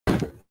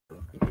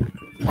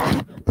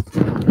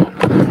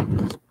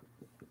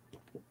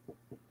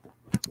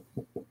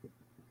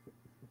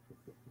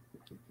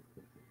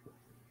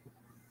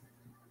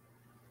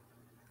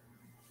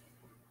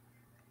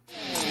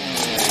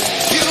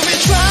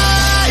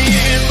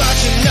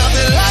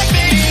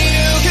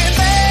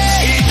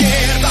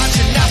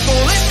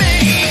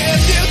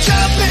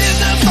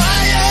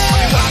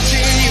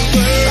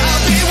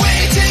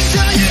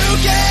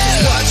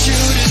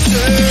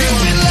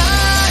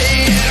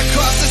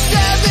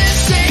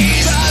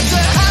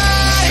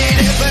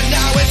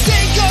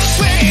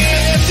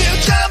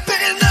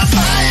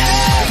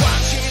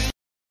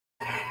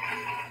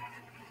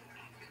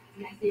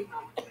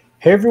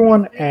Hey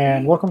everyone,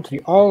 and welcome to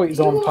the All Elite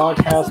Zone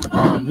podcast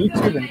on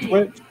YouTube and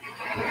Twitch.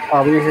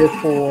 We're here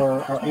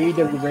for our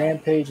AEW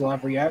Rampage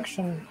live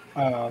reaction.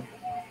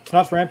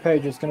 Tonight's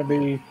Rampage is going to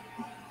be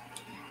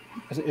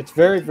it's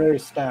very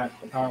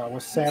stacked.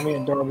 With Sammy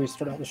and Darby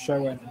start out the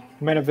show, and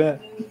the main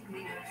event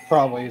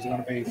probably is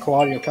going to be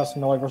Claudio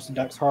Castagnoli versus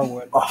Dax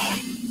Harwood.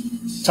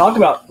 Talk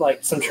about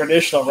like some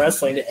traditional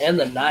wrestling to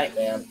end the night,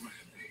 man.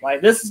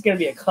 Like this is going to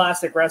be a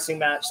classic wrestling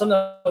match, something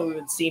that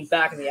we've seen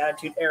back in the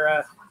Attitude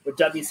Era with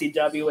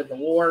WCW and the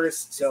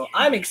Wars. So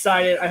I'm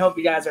excited. I hope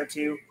you guys are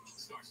too.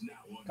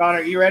 Connor,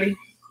 are you ready?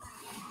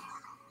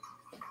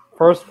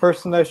 First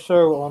person they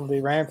show on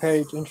the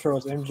Rampage intro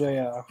is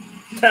MJF,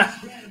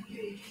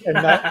 and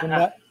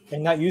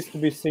that used to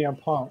be CM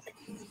Punk.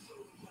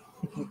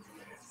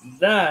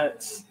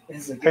 That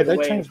is a good they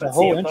way changed to the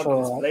whole CM Punk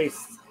intro.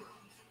 placed.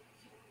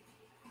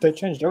 They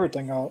changed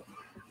everything up.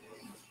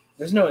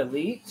 There's no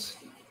Elite.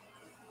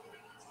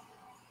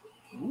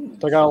 Ooh.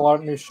 They got a lot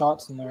of new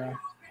shots in there.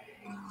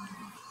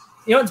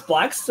 You know, it's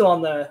Black still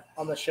on the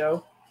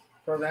show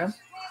program.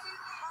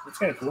 It's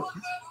kind of cool.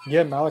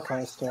 Yeah, Malachi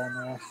is still on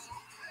there.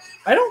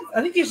 I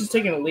think he's just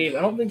taking a leave. I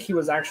don't think he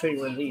was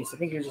actually released. I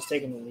think he was just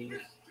taking a leave.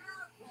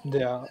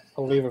 Yeah,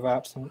 a leave of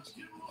absence.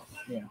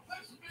 Yeah.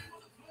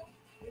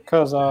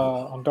 Because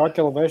on Dark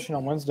Elevation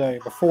on Wednesday,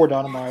 before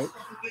Dynamite,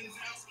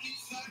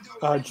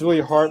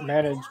 Julia Hart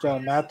managed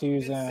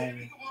Matthews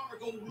and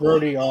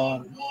Brody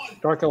on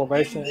Dark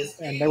Elevation,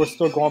 and they were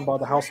still going by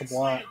the House of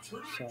Black. So,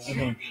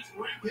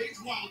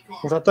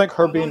 Because I think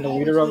her being the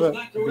leader of it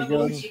would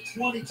be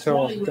good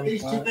until it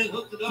comes back.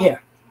 Yeah.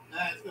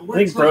 I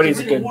think Brody's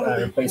a good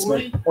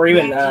replacement, or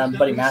even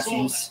Buddy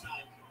Matthews.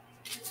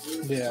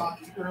 Yeah,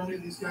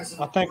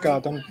 I think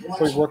them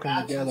three working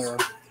together,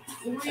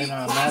 and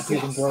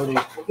Matthews and Brody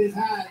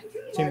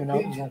teaming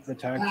up and going for the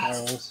tag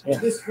titles. Yeah.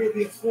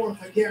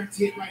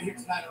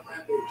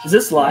 Is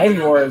this live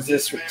or is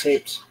this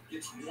taped?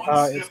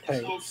 It's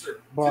taped,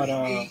 but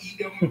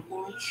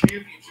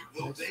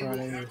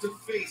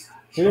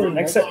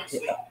next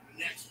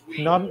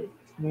Friday.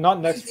 Not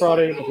next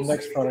Friday, but the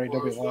next Friday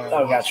they'll be live.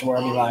 Oh, gotcha.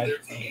 We'll be live.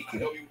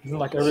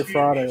 Like every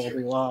Friday, we'll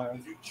be live.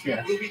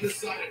 Yeah.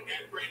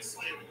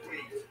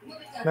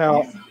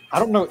 Now, I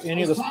don't know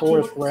any of the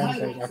spoilers for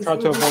Rampage. I tried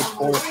to avoid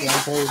spoilers for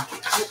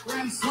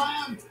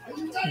Rampage.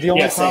 The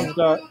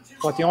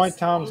only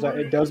times that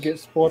it does get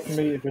spoiled for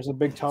me if there's a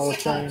big title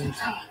change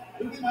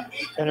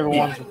and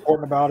everyone's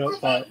reporting about it,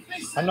 but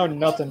I know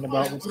nothing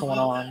about what's going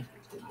on.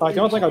 Like,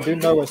 the only thing I do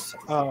know is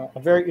a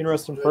very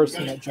interesting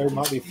person that Joe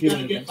might be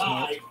feuding against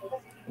next.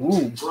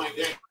 Ooh.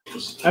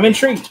 I'm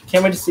intrigued.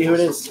 Can't wait to see who it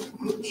is.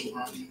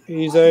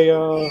 He's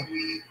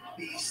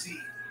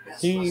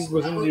he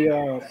was in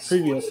the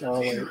previous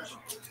ROH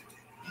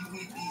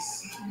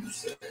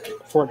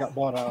before it got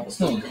bought out.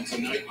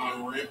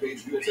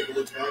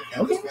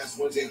 Okay.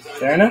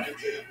 Fair enough.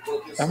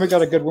 And we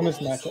got a good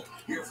women's match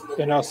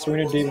in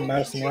Serena Deeb and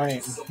Madison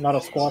Rain. Not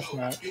a squash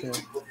match. No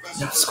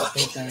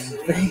squash.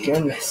 Thank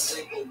goodness.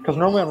 Because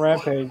normally on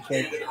Rampage,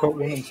 they put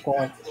women's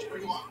squash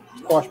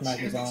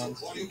matches on.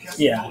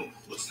 Yeah.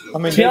 I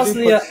mean,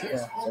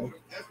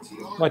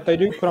 they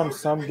do put on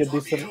some good,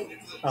 decent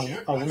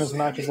women's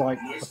matches like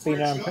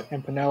Athena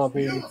and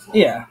Penelope.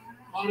 Yeah.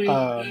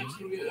 A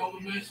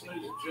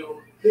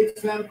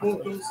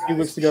few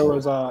weeks ago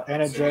was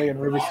Anna Jay and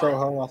Ruby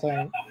Soho, I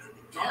think.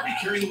 One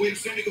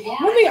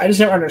thing I just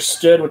never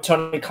understood with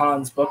Tony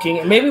Khan's booking,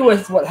 and maybe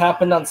with what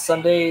happened on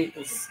Sunday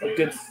is a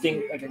good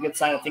thing, like a good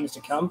sign of things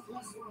to come.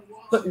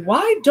 But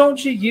why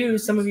don't you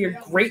use some of your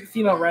great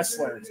female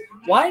wrestlers?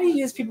 Why do you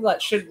use people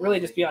that should really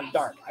just be on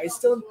Dark? I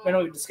know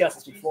we've discussed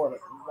this before, but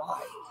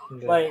why?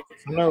 Yeah. Like,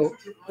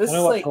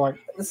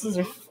 this is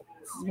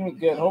gonna be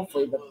good,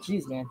 hopefully. But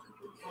geez, man.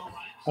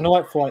 I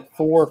know, for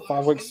 4 or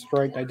 5 weeks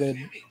straight, they did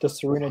the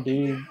Serena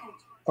Deeb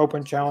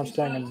open challenge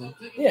thing, and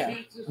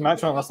the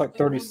match only lasts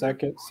 30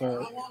 seconds,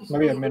 or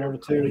maybe a minute or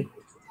two.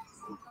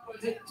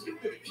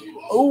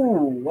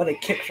 Oh, what a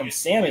kick from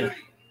Sammy!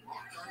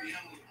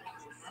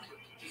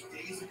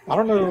 I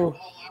don't know.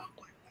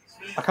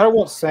 I kind of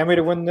want Sammy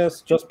to win this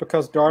just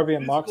because Darby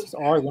and Moxley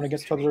already won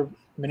against each other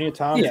many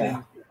times. Yeah.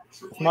 And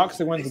if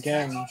Moxley wins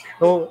again,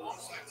 if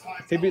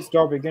he beats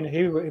Darby again,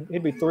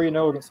 he'd be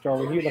 3-0 against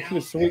Darby. He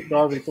would sweep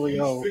Darby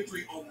 3-0.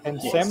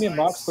 And Sammy and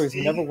Moxley's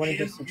never won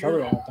against each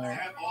other, I don't think.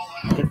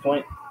 Good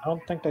point. I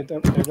don't think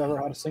they've ever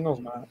had a singles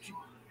match.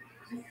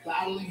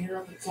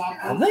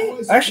 Have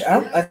they? Actually,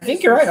 I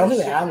think you're right. I don't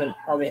think they haven't.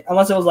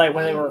 Unless it was like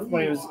when he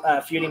was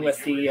feuding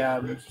with the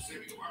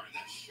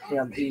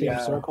Inner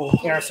Circle,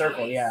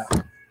 yeah.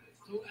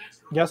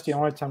 That's the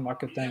only time I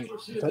could think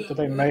that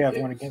they may have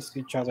won against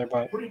each other,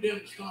 but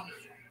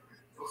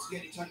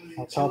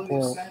on top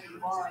rope.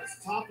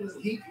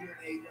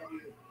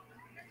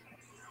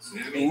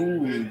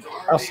 Ooh.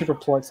 Our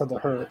superplex had to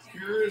hurt.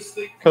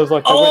 Because they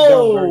went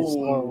down very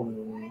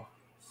slow.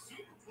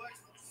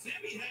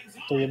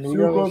 The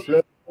amigos.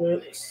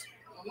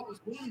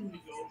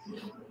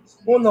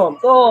 Uno,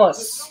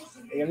 dos.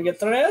 Are you going to get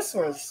tres,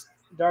 or is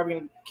Darby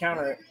going to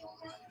counter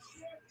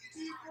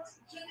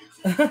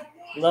it?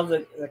 Love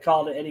the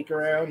call to Eddie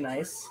Guerrero.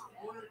 Nice.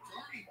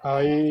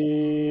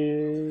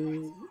 I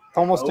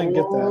almost didn't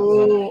get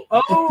that.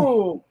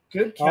 Oh,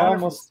 good counter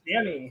from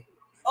Sammy.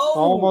 Oh,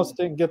 almost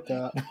didn't get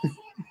that.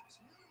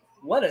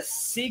 What a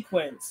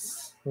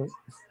sequence.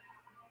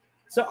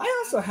 So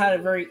I also had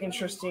a very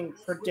interesting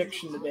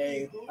prediction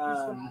today.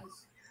 I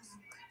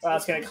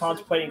was kind of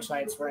contemplating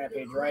tonight's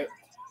Rampage, right?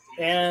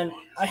 And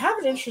I have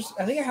an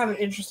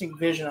interesting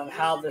vision on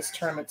how this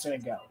tournament's going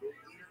to go.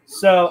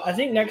 So I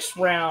think next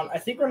round,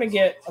 we're going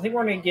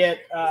to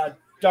get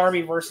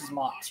Darby versus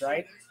Mox,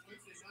 right?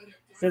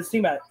 Because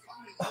think about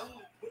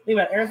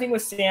everything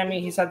with Sammy.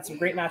 He's had some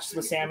great matches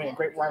with Sammy and a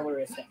great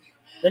rivalry with him.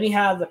 Then you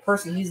have the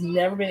person he's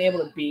never been able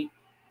to beat,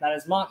 that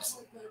is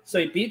Moxley. So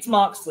he beats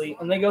Moxley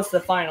and then goes to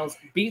the finals,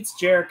 beats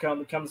Jericho,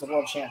 and becomes the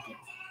world champion.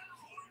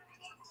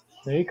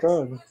 He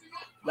could.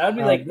 That would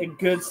be like a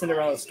good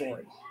Cinderella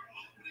story.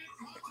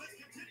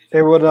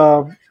 It would.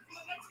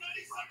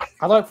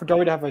 I'd like for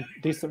Darby to have a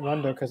decent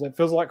run though, because it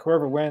feels like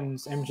whoever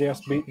wins,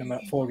 MJF's beating him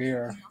at Full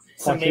Gear.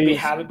 So like maybe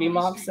have it be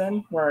Mox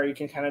then, where you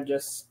can kind of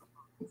just.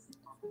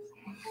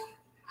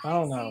 I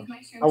don't know.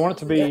 I want it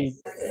to be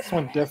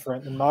someone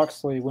different than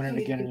Moxley winning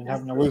it again and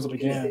having to lose it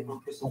again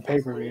on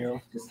pay-per-view.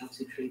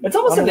 It's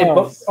almost like they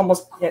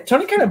booked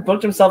Tony kind of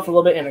booked himself a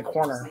little bit in a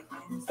corner,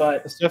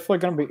 but it's definitely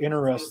going to be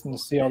interesting to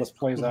see how this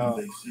plays out.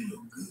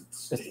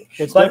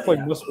 It's definitely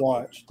must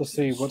watch to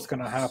see what's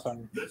going to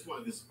happen.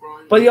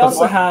 But you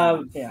also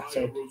have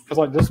because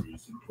like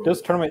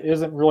this tournament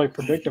isn't really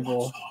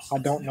predictable. I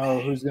don't know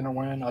who's going to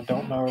win. I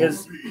don't know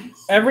because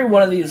every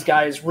one of these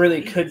guys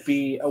really could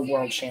be a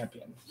world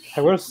champion.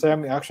 Hey, what if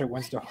Sammy actually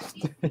wins the whole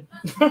thing?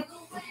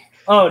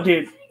 Oh,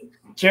 dude,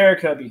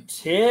 Jericho be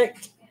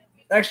ticked.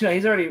 Actually, no,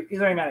 he's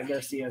already mad at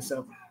Garcia.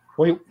 So,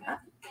 well,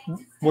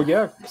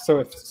 yeah. So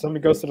if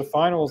somebody goes to the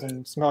finals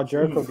and somehow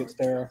Jericho gets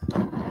there,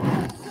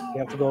 you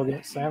have to go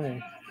against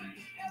Sammy.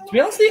 To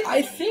be honest with you,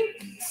 I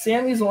think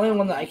Sammy's the only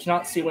one that I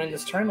cannot see winning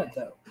this tournament,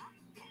 though.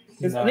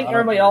 Because I think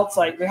everybody else,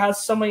 like, there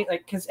has so many,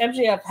 like, because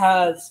MJF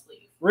has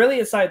really,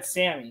 aside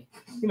Sammy,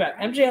 think about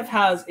it, MJF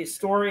has a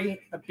story,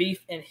 a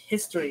beef, and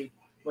history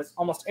with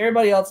almost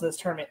everybody else in this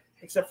tournament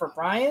except for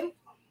Bryan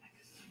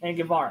and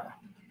Guevara.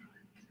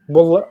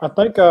 Well, I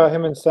think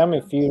him and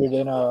Sammy feuded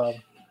in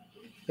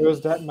it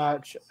was that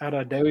match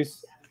at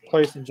Daly's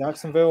place in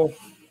Jacksonville.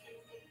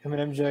 Him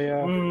and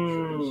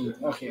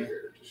MJF. Okay.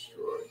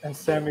 And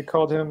Sammy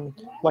called him,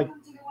 like,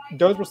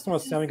 those were some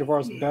of Sammy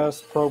Guevara's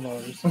best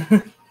promos.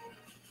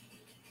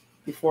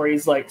 Before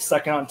he's like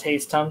sucking on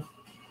Tay's tongue.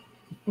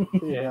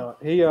 Yeah,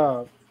 he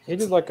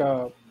did like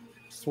a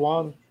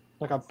swan,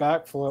 like a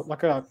backflip,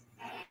 like a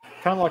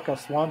kind of like a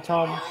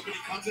swanton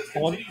to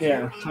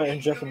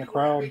MJF in the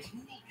crowd.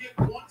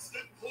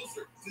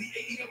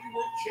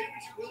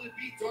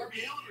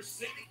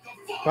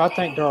 But I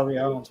think Darby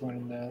Allin's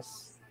winning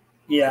this.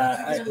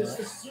 Yeah.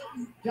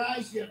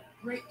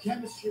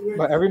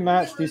 But every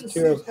match these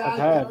two have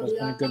had has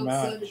been a good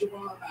match.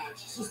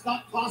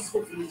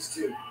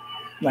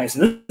 Nice.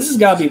 This has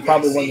got to be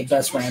probably one of the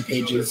best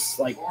Rampages,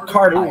 like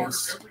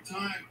card-wise.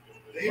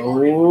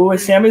 Oh,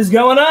 Sammy's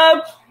going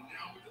up.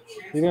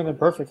 He landed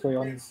perfectly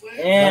on.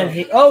 And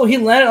he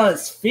landed on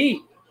his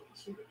feet.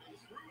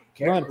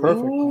 He landed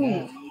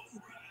perfect.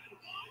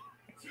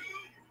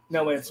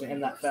 No way it's going to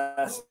end that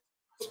fast.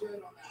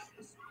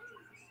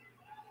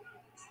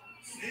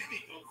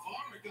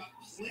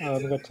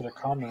 Let me go to the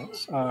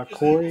comments.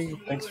 Corey,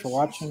 thanks for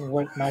watching.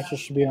 What matches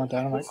should be on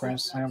Dynamite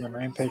Grand Slam and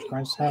Rampage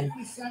Grand Slam?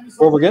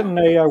 Well, we're getting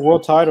a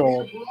world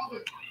title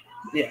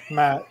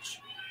match.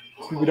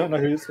 We don't know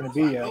who it's going to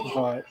be yet,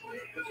 but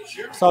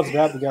besides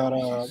that, we got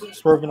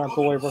Swerve and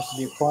Uncle versus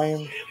The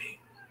Acclaim.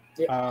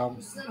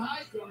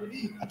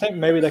 I think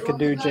maybe they could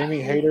do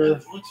Jamie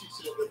Hayter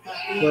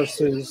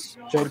versus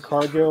Jade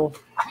Cargill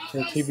for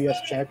the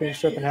TBS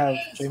Championship and have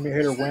Jamie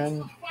Hayter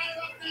win.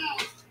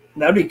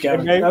 That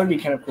would be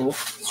kind of cool.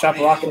 Strap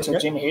a rocket until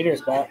Jamie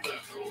Hayter's back.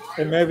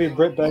 And maybe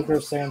Britt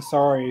Baker saying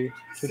sorry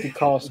if it could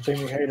cost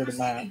Jamie Hayter the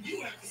match.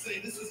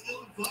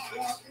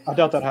 I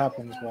doubt that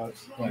happens, but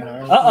you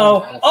know.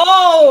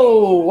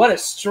 Oh, what a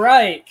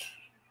strike!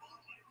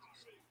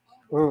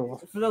 Ooh.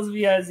 For those of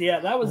you guys,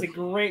 that was a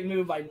great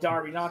move by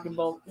Darby, knocking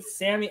both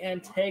Sammy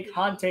and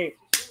Conte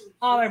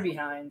on their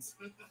behinds.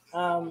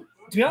 To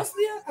be honest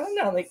with you, I don't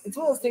know. Like, it's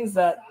one of those things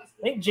that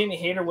I think Jamie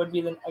Hayter would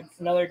be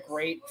another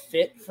great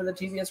fit for the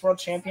TBS World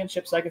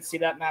Championship, so I could see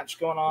that match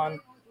going on.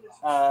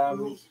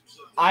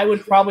 I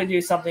would probably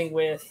do something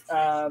with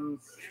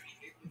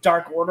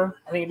Dark Order.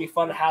 I think it'd be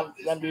fun to have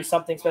them do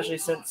something, especially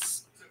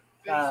since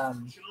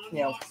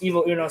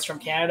Evil Uno's from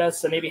Canada.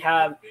 So maybe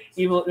have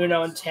Evil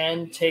Uno and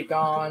 10 take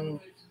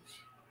on.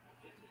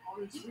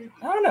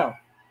 I don't know.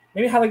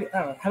 Maybe have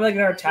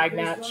another tag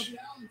match.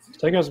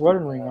 Take his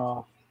wedding ring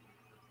off.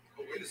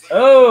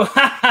 Oh,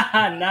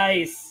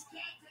 nice.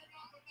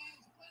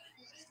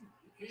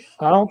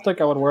 I don't think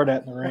I would wear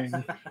that in the ring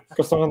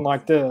for something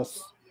like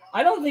this.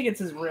 I don't think it's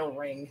his real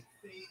ring.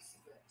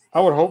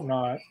 I would hope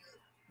not.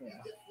 Yeah.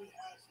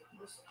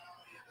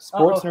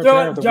 Sports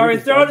throw it, Darby!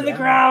 Throw it in the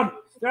crowd!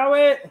 Throw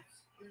it!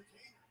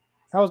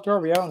 How's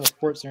Darby out in the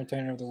Sports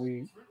Entertainer of the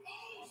Week?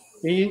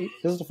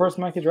 This is the first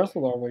match he's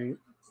wrestled all week.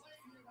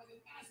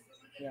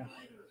 Yeah.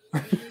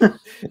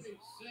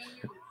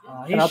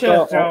 He should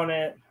have thrown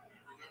it.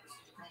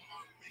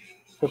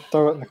 Could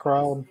throw it in the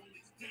crowd.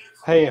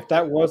 Hey, if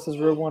that was his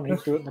real one, he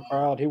threw it in the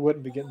crowd. He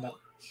wouldn't be getting that.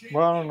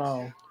 Well, I don't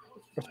know.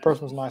 This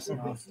person was nice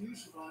enough.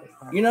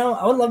 You know,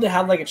 I would love to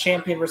have like a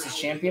champion versus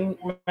champion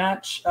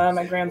match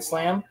at Grand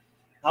Slam.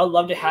 I would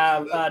love to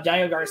have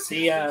Daniel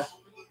Garcia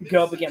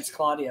go up against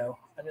Claudio.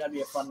 I think that'd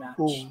be a fun match.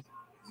 Ooh.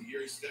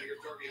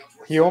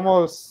 He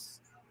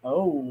almost.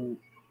 Oh.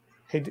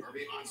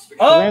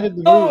 Landed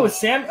the move.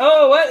 Sam.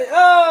 Oh, what?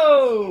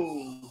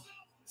 Oh.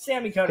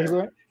 Sammy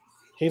Cutter.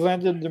 He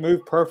landed the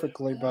move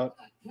perfectly, but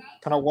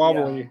kind of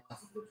wobbly.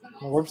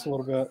 Yeah. It works a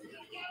little bit.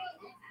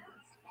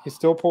 He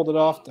still pulled it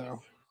off,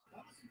 though.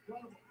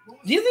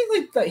 Do you think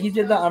like that he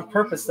did that on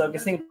purpose, though?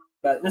 Because think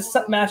about it. This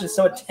match is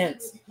so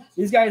intense.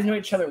 These guys know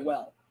each other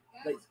well.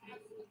 Like,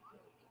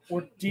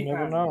 you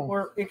never know.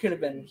 Or it could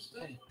have been.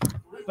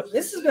 But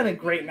this has been a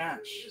great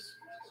match.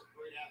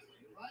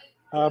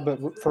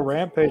 But for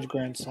Rampage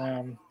Grand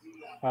Slam,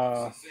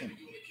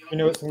 you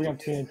know it's going to be on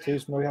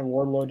TNT, so we have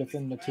Wardlow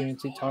defending the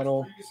TNT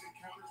title.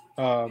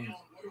 What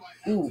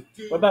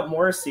about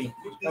Morrissey?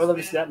 I would love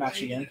to see that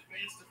match again.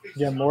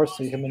 Yeah, him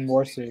and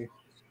Morrissey.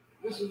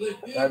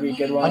 That'd be a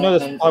good one. I know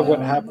this probably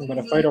wouldn't happen, but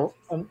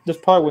this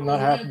probably would not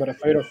happen, but a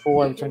fatal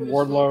 4 between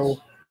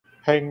Wardlow,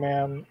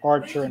 Hangman,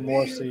 Archer, and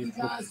Morrissey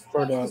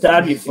for the.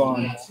 That'd be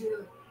fun.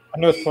 I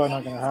know it's probably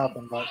not going to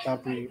happen, but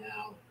that'd be.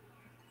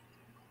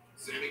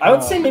 I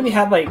would say maybe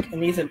have like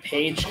an Ethan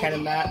Page kind of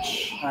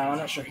match. I'm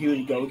not sure who he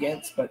would go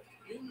against, but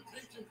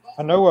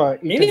I know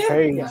Ethan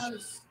Page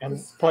and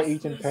probably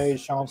Ethan Page,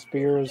 Sean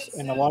Spears,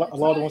 and a lot of the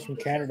ones from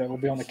Canada will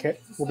be on the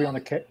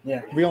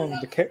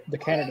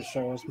Canada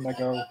shows when they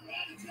go.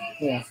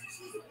 Yeah.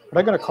 Are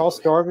they gonna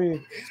cost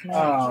Darby?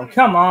 Oh,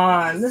 come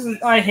on!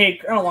 I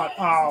don't want.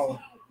 Oh.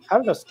 How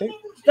did I skate?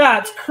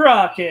 That's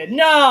crooked.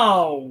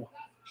 No.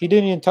 He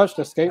didn't even touch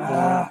the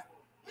skateboard.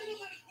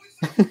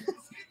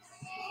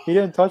 He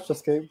didn't touch the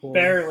skateboard.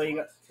 Barely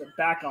got the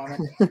back on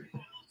it.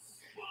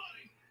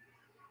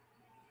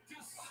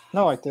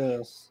 Not like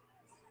this.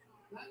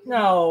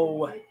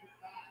 No.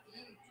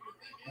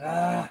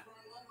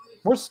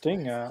 Where's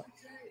Sting at?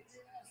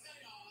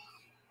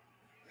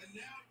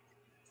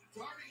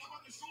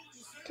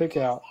 Kick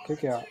out.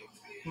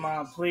 Come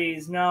on,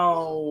 please.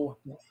 No.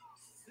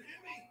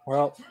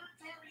 Well.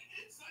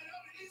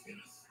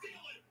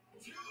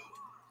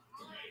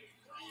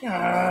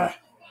 I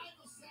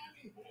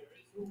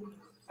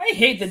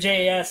hate the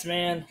JS,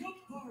 man.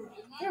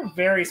 They're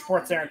very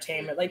sports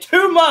entertainment. Like,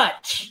 too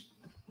much.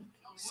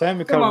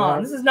 Sammy Come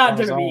on. This is not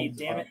WWE,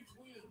 damn it.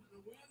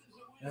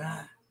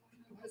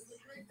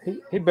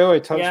 He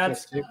barely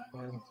touched the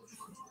skateboard.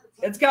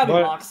 It's got to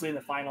be Moxley in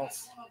the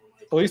finals.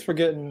 At least we're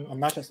getting a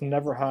match that's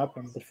never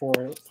happened before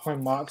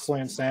between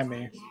Moxley and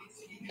Sammy.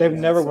 They've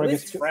never won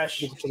against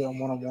each other on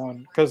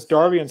one-on-one. Because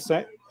Darby and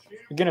Sammy,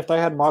 again, if they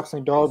had Moxley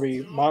and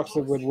Darby,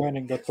 Moxley would win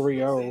and go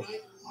 3-0.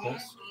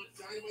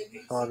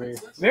 Darby.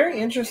 Very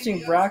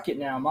interesting bracket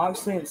now.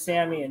 Moxley and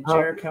Sammy and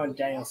Jericho and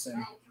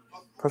Danielson.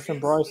 Pushing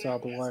Bryce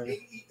out the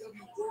way.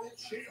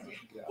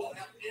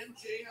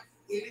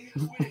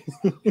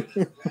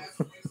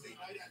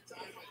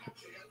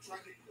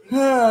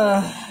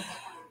 That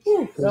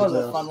was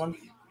a fun one.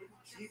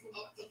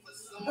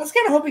 I was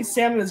kind of hoping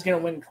Sammy was going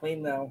to win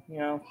clean, though. You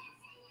know.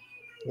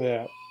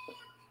 Yeah.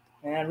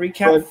 And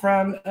recap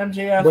from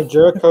MJF. When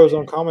Jericho's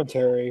on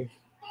commentary,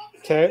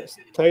 Tay's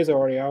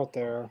already out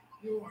there.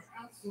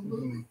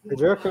 The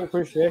Jericho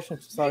Appreciation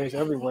Society is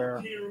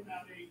everywhere.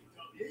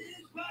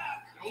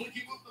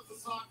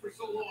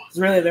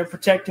 Really, they're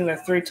protecting their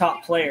 3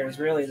 top players.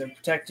 Really, they're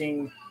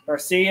protecting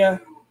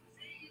Garcia.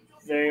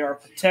 They are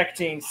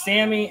protecting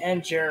Sammy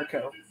and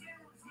Jericho.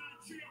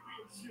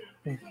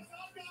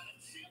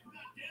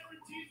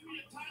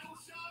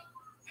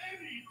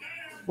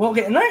 Well,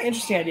 okay, another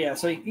interesting idea.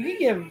 So you can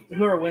give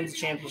whoever wins the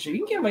championship,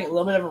 you can give like a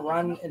little bit of a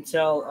run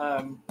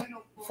until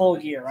Full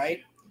Gear,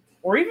 right?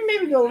 Or even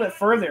maybe go a little bit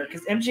further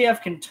because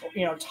MJF can,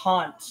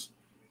 taunt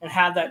and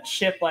have that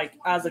chip like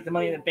as like the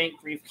Money in the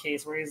Bank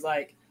briefcase where he's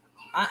like,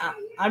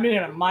 I'm doing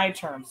it on my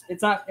terms.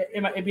 It's not.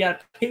 It might be on a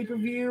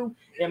pay-per-view.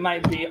 It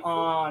might be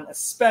on a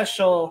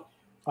special.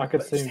 I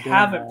could see him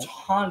have him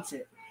taunt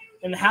it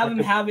and have him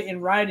have it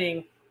in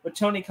writing with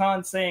Tony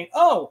Khan saying,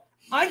 "Oh,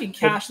 I can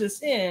cash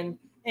this in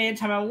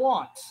anytime I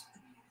want."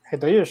 Hey,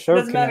 they just showed. It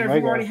doesn't matter if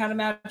you've already had a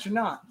match or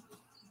not.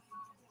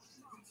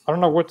 I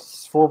don't know what this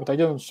is for, but they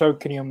didn't show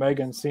Kenny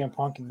Omega and CM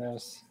Punk in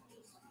this.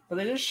 But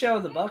they just show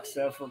the Bucks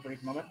though for a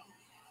brief moment.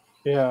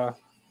 Yeah, I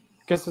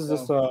guess it's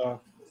just a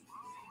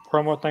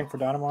promo thing for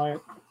Dynamite.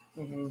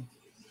 Mm-hmm.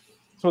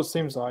 That's what it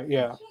seems like.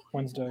 Yeah,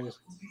 Wednesdays.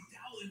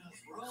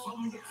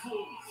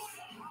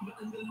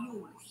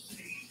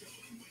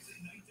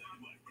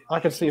 I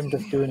could see him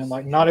just doing it,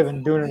 like not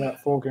even doing it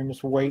at full game,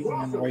 just waiting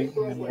and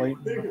waiting and waiting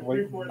and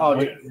waiting and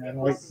waiting and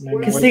waiting.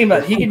 Because think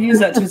about it, he could use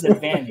that to his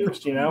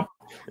advantage, you know?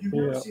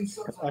 Yeah,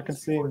 I can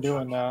see him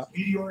doing that.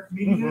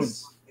 Mm-hmm.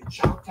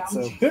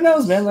 So who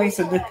knows, man? Like I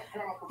said,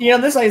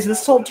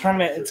 this whole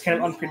tournament, it's kind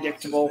of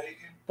unpredictable.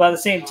 But at the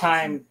same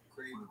time,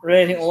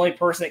 really, I think the only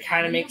person that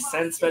kind of makes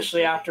sense,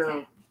 especially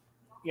after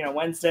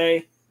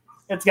Wednesday,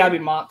 it's got to be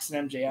Mox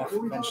and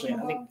MJF eventually.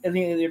 I think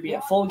it'll be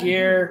at Full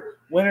Gear.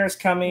 Winter's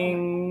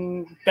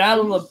coming.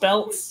 Battle of the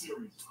Belts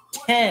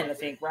 10, I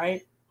think,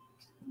 right?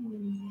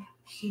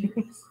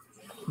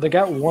 They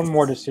got one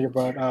more this year,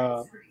 but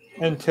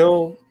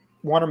until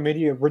Warner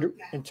Media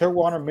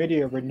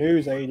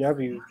renews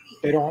AEW,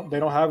 they don't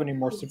have any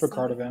more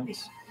Supercard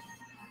events.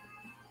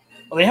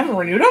 Well, they haven't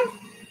renewed them?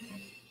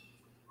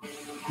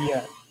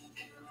 Yeah.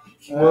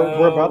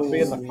 We're about to be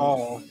in the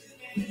fall.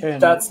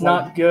 And that's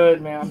not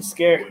good, man. I'm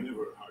scared.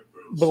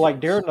 But like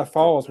during the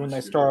fall is when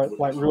they start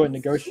like really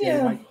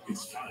negotiating.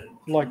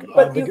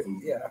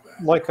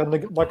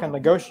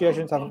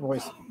 Negotiations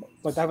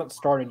haven't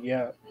started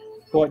yet.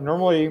 But like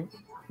normally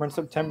when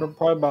September,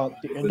 probably about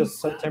the end of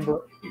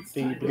September,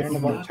 the beginning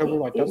of October,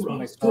 like that's when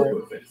they start.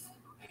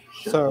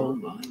 So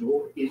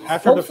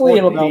after hopefully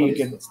it'll be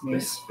good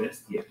news.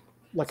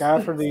 Like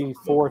after the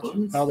fourth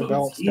out of the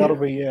belts, that'll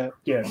be it.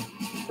 Yeah.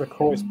 For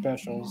Corey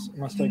specials,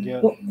 unless they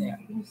get.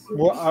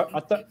 I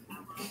thought.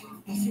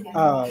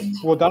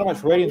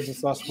 Dynamite's ratings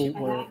this last week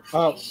were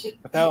up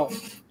without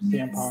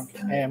CM Punk,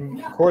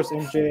 and of course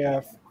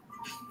MJF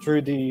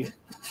drew the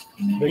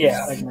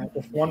biggest segment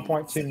with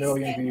 1.2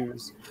 million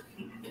views,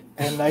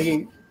 and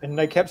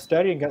they kept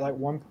steady and got like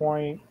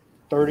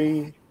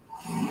 1.30.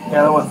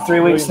 Yeah, 3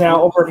 weeks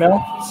now over a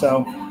mil.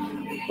 So,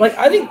 like,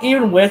 I think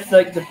even with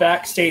like the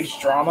backstage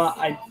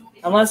drama,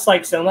 unless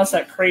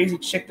that crazy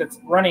chick that's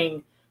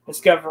running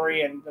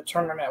Discovery and the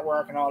Turner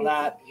Network and all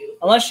that,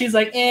 unless she's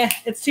like,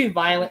 it's too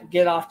violent,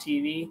 get off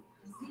TV.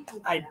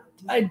 I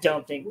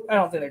don't think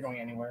they're going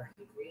anywhere.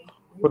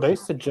 Well, they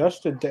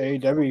suggested to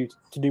AEW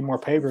to do more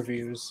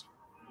pay-per-views,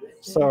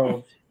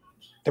 so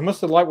they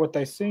must have liked what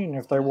they seen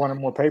if they wanted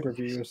more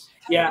pay-per-views.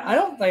 Yeah, I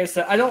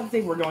don't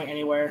think we're going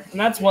anywhere, and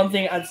that's one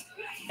thing.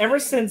 Ever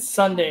since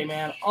Sunday,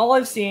 man, all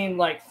I've seen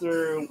like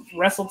through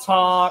Wrestle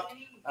Talk,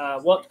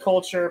 What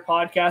Culture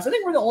podcast. I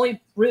think we're the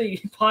only really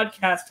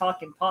podcast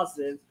talking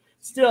positive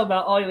still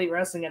about All Elite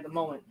Wrestling at the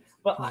moment.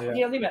 But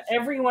think about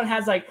everyone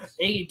has like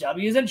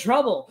AEW is in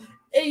trouble.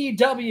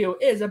 AEW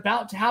is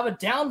about to have a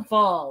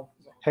downfall.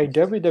 Hey,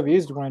 WWE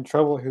is the one in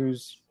trouble who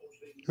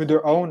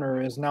their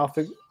owner is now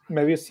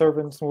maybe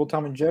serving some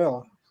time in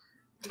jail.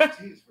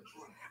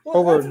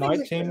 Over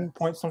 19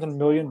 point something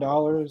 $million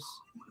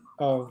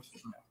of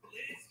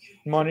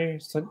money,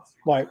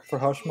 like for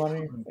hush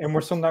money, and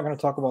we're still not going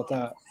to talk about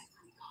that.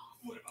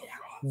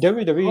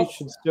 WWE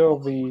should still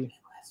be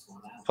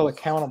held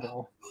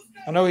accountable.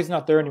 I know he's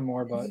not there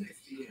anymore, but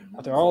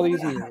after all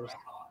these years,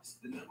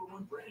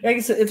 like I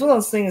said, it's one of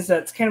those things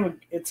that's kind of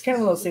one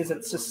of those things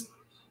that's just.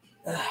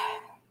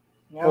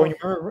 Oh, and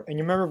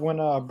you remember when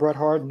Bret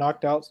Hart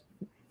knocked out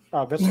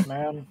Vince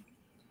McMahon,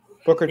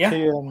 Booker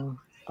T and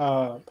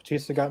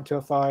Batista got into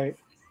a fight.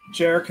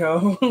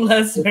 Jericho,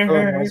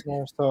 Lesnar.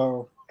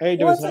 So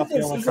AEW is not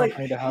the only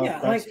company to have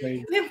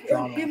backstage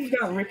drama. People have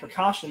gotten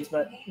repercussions,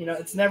 but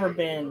it's never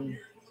been.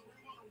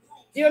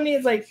 You know what I mean?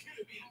 It's like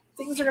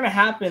things are going to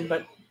happen,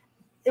 but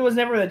it was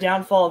never the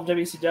downfall of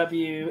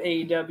WCW,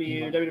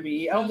 AEW,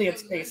 WWE. I don't think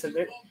it's like I said,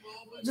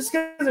 just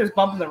because there's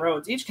bump in the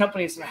roads. Each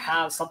company is going to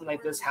have something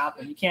like this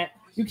happen. You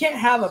can't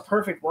have a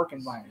perfect work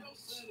environment.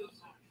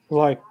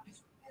 Like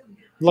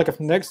if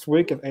next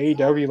week if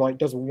AEW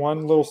does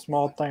one little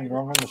small thing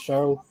wrong on the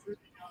show,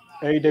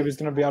 AEW is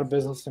going to be out of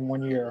business in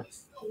 1 year.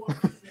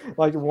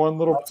 Like one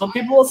little. Some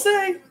people will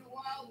say.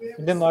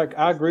 And then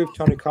I agree with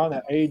Tony Khan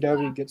that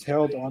AEW gets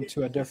held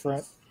onto a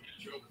different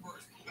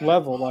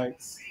level. Like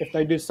if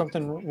they do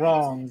something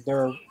wrong,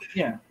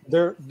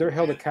 they're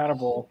held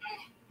accountable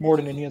more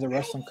than any other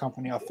wrestling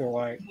company. I feel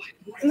like.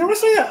 And there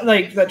was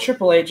that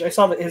Triple H. I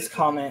saw his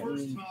comment,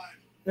 and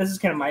this is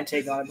kind of my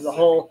take on it. The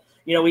whole.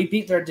 We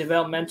beat their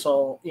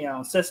developmental,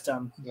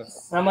 system. Yeah.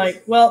 And I'm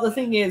like, well, the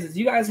thing is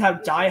you guys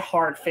have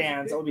diehard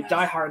fans that will be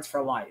diehards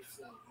for life.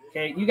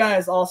 Okay, you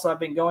guys also have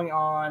been going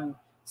on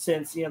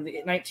since the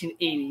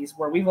 1980s,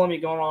 where we've only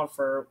been going on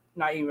for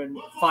not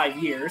even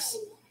 5 years.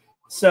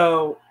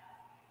 So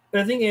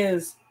the thing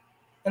is,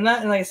 and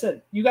like I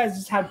said, you guys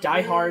just have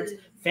diehards.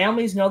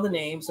 Families know the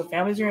name, so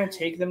families are going to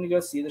take them to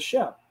go see the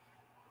show.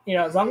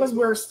 As long as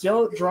we're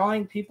still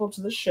drawing people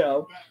to the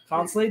show,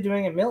 constantly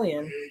doing $1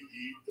 million.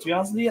 To be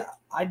honest with you,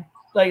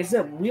 like I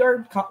said,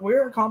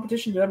 we're a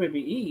competition to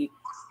WWE,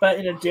 but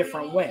in a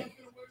different way.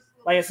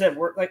 Like I said,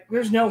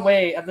 there's no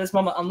way at this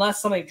moment,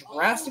 unless something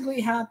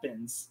drastically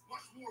happens,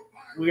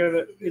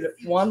 either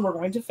one, we're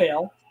going to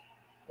fail,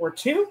 or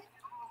two,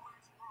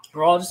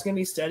 we're all just going to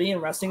be steady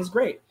and wrestling is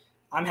great.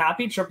 I'm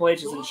happy Triple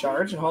H is in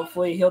charge, and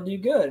hopefully he'll do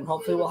good, and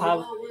hopefully we'll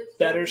have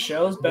better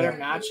shows, better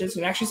matches,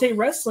 and actually say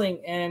wrestling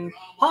and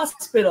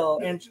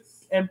hospital and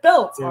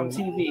belts on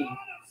TV.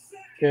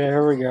 Yeah,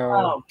 here we go.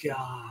 Oh,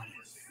 God.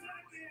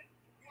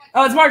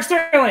 Oh, it's Mark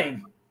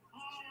Sterling.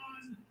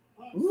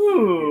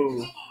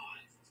 Ooh.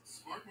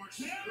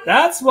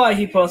 That's why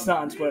he posted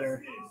on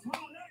Twitter.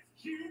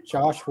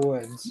 Josh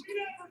Woods.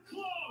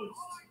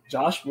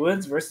 Josh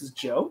Woods versus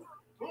Joe?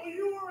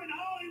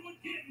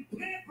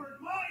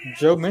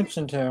 Joe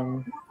mentioned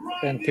him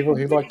and people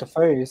he'd like to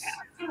face.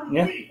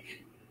 Yeah.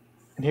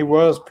 And he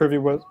was privy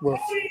with the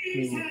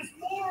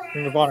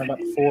Ring of Honor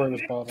before it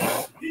was bought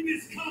out.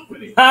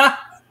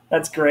 Ha!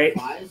 That's great.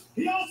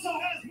 He also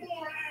has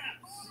more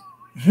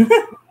abs.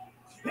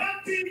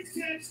 That being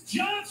said,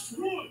 Josh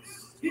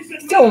Woods.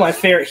 Still one of my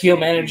favorite heel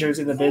managers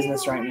in the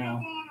business right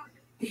now.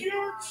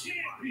 Pure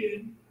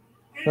champion.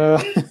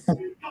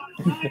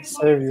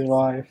 Save your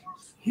life.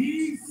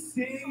 He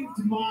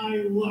saved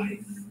my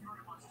life.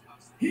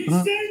 He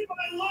saved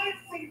my life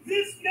from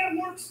this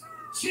network's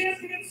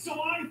champion, so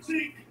I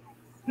think.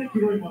 Thank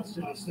you very much,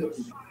 Josh.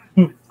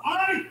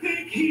 I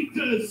think he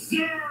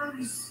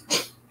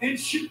deserves and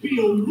should be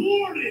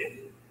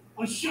awarded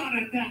a shot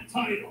at that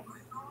title.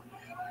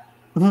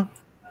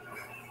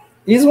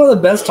 He's one of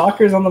the best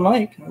talkers on the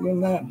mic. I'll give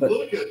him that.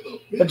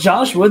 But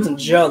Josh Woods and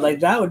Joe, like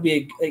that would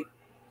be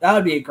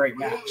a great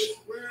match.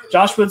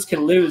 Josh Woods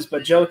can lose,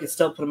 but Joe can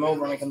still put him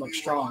over and make him look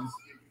strong.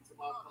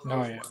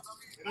 Oh yeah.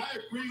 And I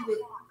agree with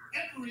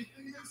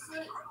everything they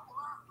said.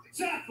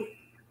 Exactly.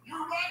 You're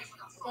right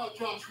about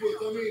Josh Woods.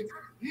 I mean,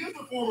 he is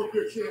a former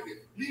pure champion.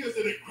 He is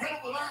an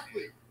incredible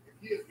athlete. And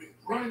he has been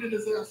grinding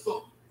his ass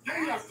off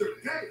day after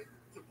day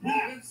to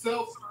prove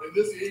himself in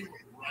this game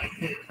right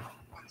here.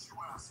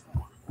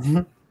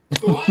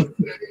 So I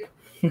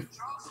say,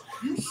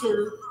 you,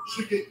 sir,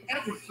 should get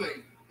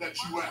everything that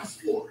you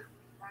asked for.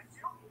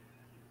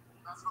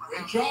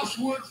 And Josh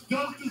Woods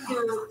does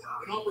deserve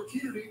an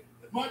opportunity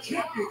at my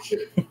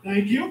championship.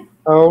 Thank you.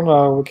 Oh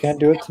no, we can't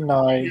do it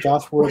tonight.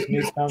 Josh Woods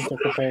needs time to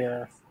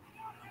prepare.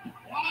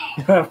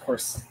 Of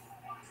course.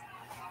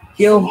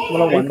 Heel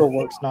 101.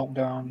 Paperwork's not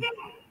done.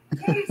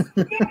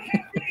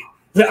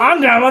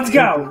 I'm down. Let's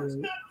go.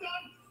 And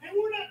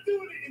we're not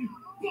doing it in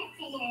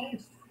Buffalo.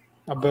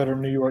 A better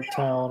New York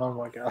town. Oh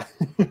my god.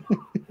 We're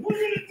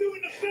gonna do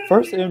it in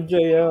First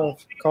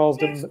MJF calls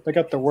them. They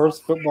got the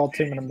worst football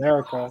team in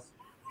America.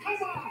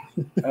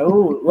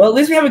 Oh, well, at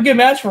least we have a good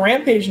match for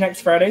Rampage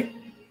next Friday.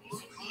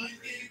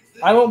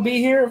 I won't be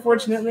here,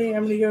 unfortunately.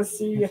 I'm going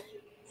to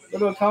go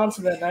to a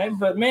concert that night.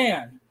 But,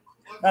 man,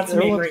 that's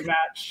going to be a great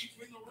match.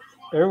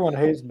 Everyone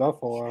hates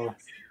Buffalo.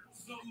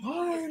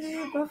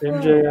 Buffalo.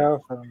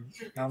 MJF and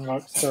I'm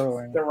not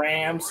Sterling. The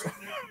Rams.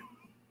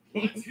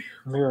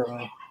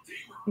 Miro.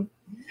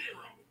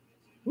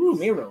 Ooh,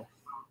 Miro.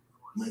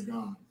 My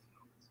God.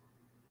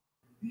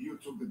 You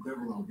took the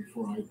devil out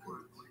before I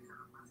could.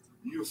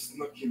 You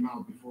snuck him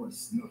out before I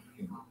snuck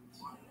him out.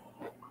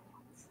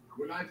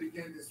 When I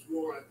began this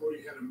war, I thought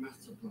you had a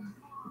master plan.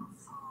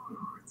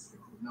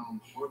 Now I'm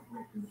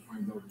heartbroken to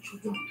find out that you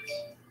don't.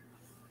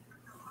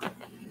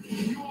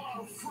 You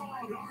are a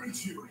fraud,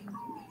 aren't you?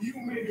 You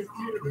made it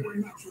clear that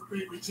I'm not your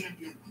favorite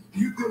champion.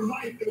 You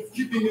delight of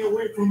keeping me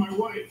away from my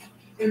wife,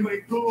 and my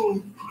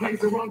gold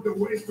hangs around the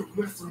waist of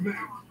lesser men.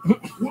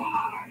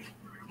 Why?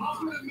 How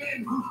can a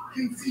man who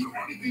can see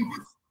anything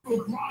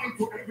so blind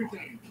for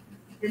everything?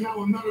 And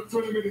now another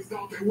tournament is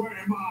out there. Where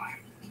am I?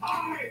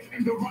 I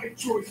am the right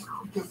choice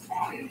because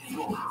I am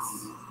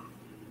flawless.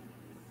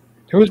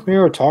 Who is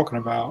Miro talking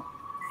about?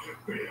 It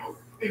failed.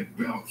 It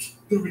built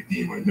the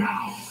Redeemer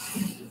now.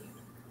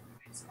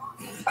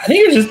 I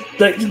think you're just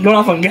like going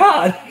off on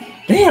God.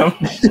 Damn.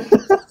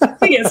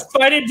 He has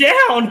fight it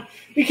down.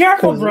 Be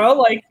careful, bro.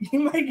 Like, you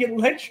might get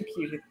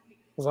electrocuted.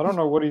 Because I don't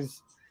know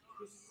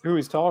who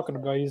he's talking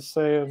about. He's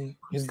saying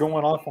he's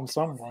going off on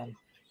someone.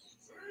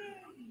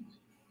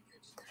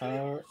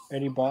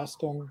 Eddie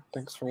Boston,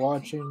 thanks for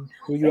watching.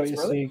 Who you like to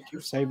see Keith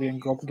Sabian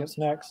go up against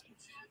next?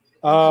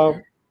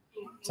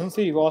 Since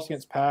he lost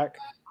against Pac,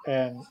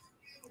 and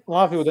a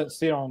lot of people didn't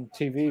see it on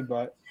TV,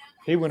 but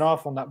he went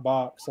off on that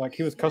box. Like,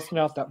 he was cussing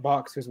out that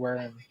box he was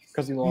wearing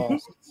because he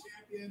lost.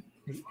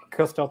 He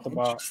cussed out the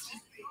box.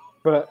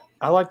 But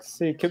I like to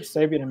see Kip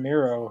Sabian and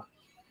Miro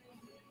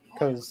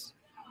because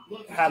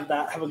have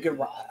a good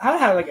run. I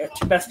have like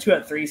a best 2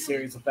 out of 3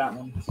 series with that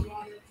one.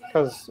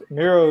 Because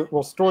Miro,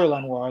 well,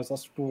 storyline wise,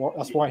 that's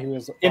why he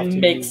was. It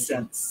makes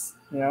sense,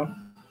 you know.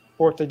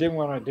 Or if they didn't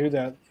want to do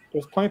that,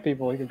 there's plenty of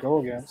people he could go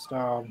against.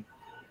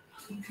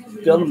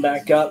 Build him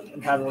back up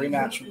and have a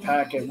rematch with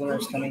Pac at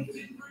Winter's Coming.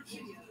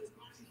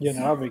 Yeah,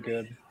 that'd be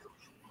good.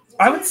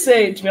 I would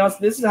say, to be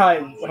honest, this is how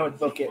I would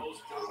book it.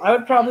 I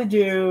would probably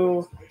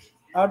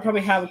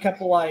have a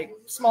couple like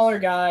smaller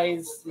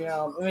guys, you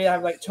know, maybe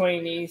have like Tony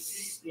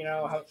Nese, you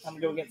know, have him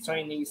go against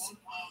Tony Nese,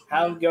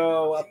 have him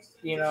go up,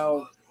 you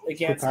know,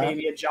 against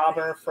maybe a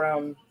jobber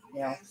from,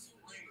 you know,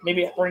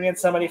 maybe bring in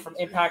somebody from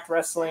Impact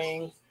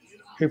Wrestling.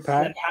 Who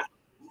Pac?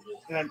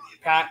 And then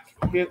Pac.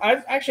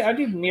 I'd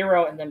do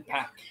Miro and then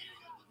Pac.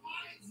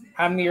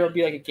 Have Miro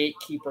be like a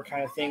gatekeeper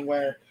kind of thing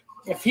where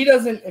if he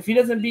doesn't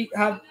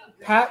have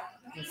Pac,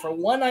 and for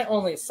one night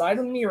only, side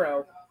with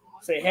Miro,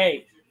 say,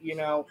 hey, you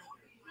know,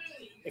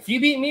 if you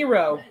beat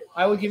Miro,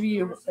 I will give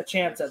you a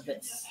chance at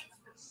this.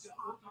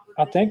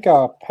 I think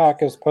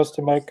Pac is supposed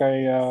to make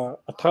a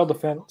title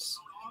defense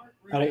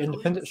at an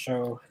independent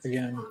show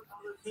again.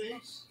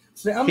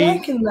 So I'm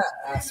liking that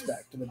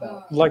aspect of the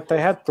belt. Like, they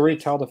had 3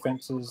 title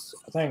defenses,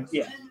 I think.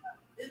 Yeah.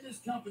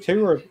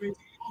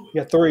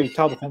 three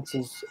title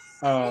defenses.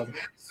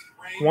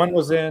 One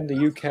was in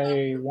the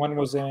UK, one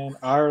was in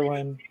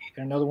Ireland,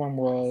 and another one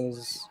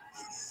was,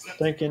 I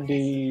think, in the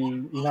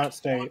United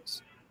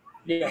States.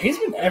 Yeah, he's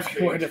been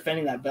everywhere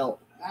defending that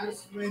belt.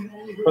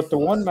 But the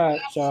one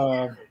match,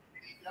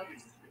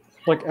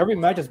 like every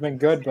match has been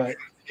good, but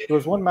there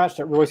was one match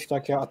that really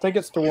stuck out. I think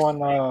it's the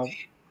one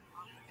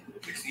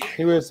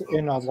he was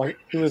in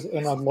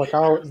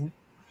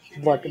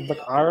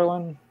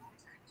Ireland,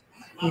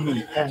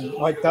 and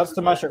like that's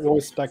the match that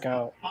really stuck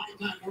out.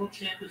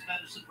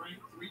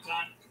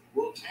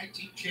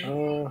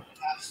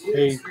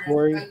 Hey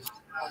Corey,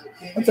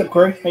 what's up,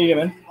 Corey? How you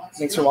doing?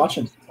 Thanks for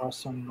watching.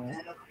 Awesome.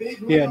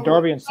 Yeah,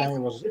 Darby and Sammy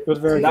was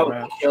very that good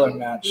was a killer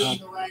match.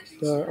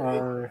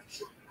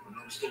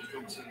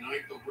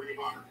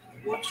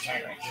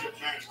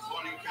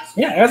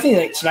 Yeah, everything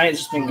like tonight has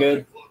just been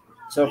good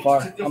so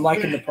far. I'm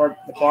liking the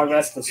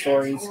progress, the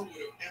stories.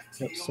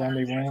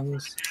 Sammy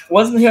wins.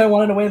 Wasn't who I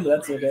wanted to win, but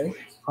that's okay.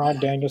 Bryan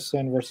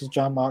Danielson versus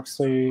Jon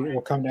Moxley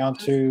will come down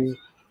to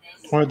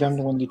one of them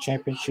to win the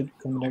championship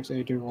from the next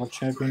AEW World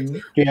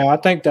Champion. Yeah, I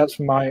think that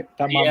might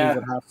be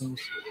what happens.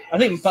 I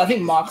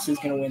think Moxley's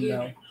gonna win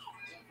though,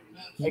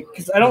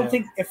 because I don't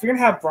think if you're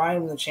gonna have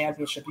Bryan win the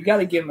championship, you got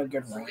to give him a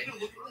good run.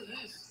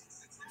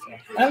 So,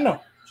 I don't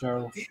know.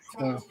 Joe.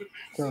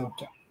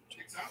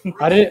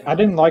 I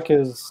didn't like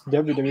his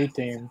WWE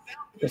theme.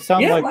 It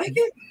sounded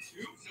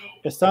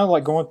it sounded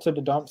like going to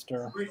the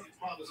dumpster.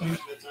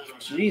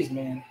 Jeez,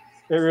 man.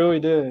 It really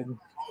did.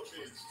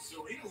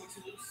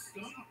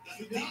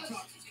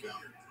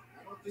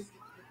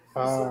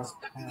 That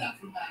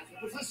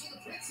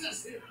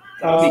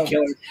would be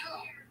killer.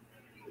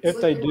 If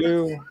they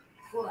do,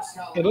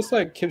 it looks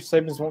like Kip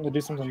Sabian's wanting to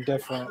do something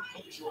different.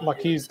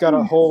 Like he's got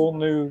a whole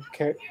new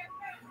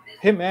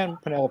him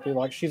and Penelope,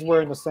 like she's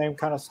wearing the same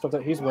kind of stuff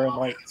that he's wearing.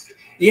 Like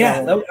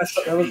that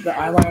was the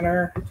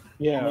eyeliner.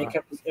 Yeah,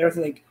 makeup,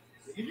 everything.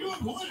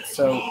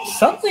 So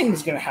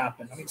something's gonna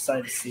happen. I'm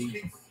excited to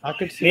see. I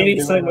could see maybe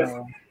something with.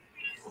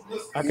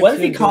 What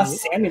if he cost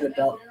Sammy the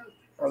belt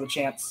or the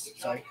chance?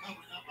 Sorry.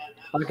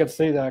 I could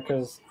see that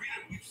because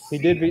he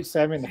did beat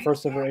Sammy in the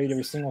first ever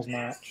AEW singles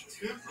match.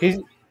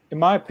 In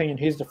my opinion,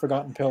 he's the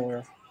forgotten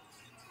pillar.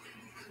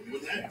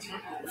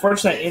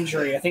 Fortunate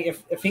injury. I think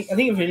if he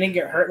didn't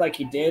get hurt like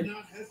he did,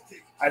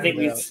 I think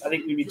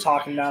we'd be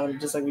talking about him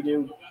just like we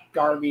do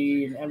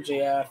Darby and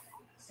MJF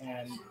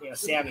and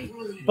Sammy.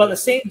 But at the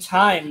same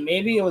time,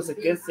 maybe it was a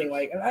good thing.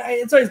 Like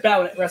it's always bad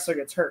when a wrestler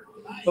gets hurt,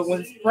 but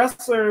when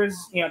wrestlers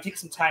take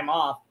some time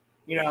off,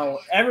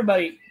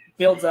 everybody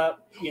builds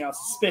up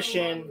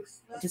suspicion,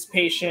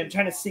 anticipation,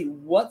 trying to see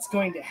what's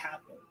going to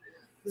happen.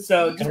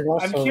 So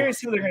I'm curious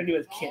who they're going to do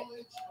with Kip.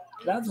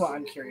 That's what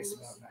I'm curious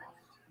about now.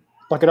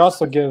 Like it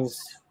also gives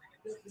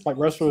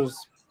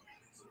wrestlers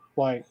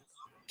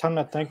time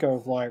to think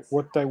of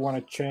what they want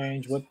to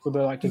change, what would they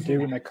like to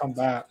do when they come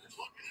back.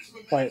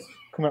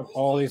 Come up with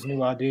all these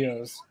new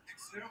ideas.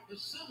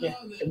 Yeah.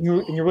 And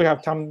you really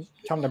have time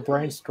to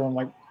brainstorm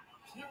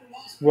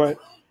what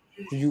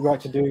do you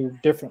like to do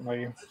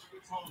differently.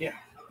 Yeah.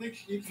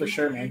 For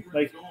sure, man.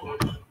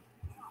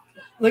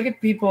 Look at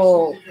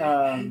people.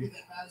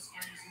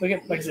 Look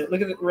at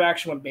the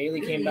reaction when Bayley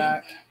came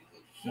back.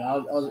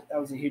 That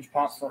was a huge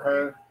pop for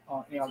her.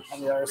 On the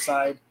other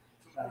side,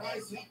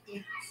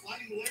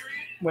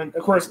 when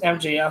of course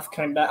MJF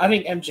came back, I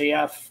think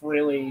MJF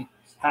really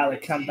had a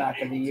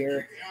comeback of the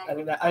year. I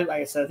think that, like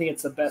I said, I think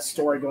it's the best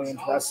story going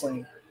into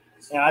wrestling.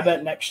 And I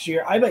bet next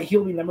year,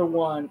 he'll be number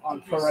one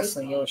on Pro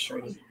Wrestling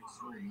Illustrated.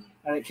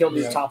 I think he'll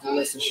be top of the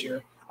list this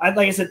year. Like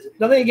I said,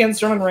 nothing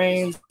against Roman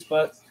Reigns,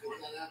 but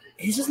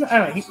he's just I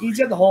don't know. He's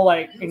got the whole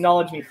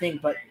acknowledge me thing,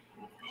 but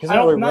he's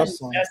not really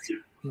wrestling.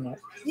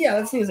 Yeah,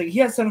 that's the thing. He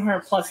has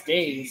 700 plus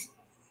days,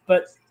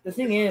 but the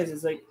thing is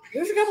there's a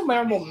couple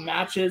memorable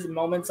matches and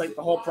moments, like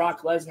the whole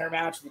Brock Lesnar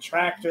match, the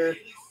tractor.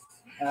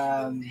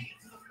 Yeah.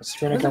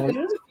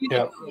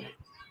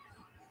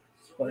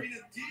 But,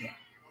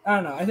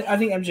 I don't know. I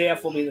think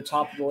MJF will be the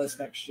top of the list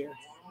next year.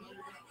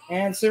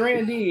 And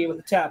Serena D with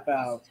the tap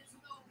out.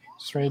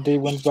 Serena D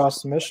wins by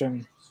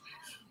submission.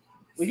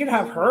 We could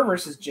have her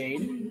versus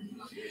Jade.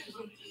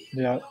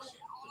 Yeah.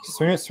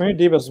 Serena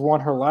D has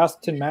won her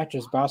last 10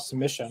 matches by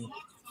submission.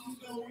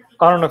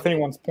 I don't know if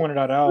anyone's pointed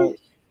that out,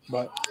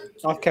 but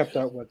I've kept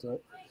up with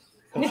it.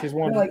 And she's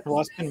won her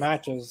last 10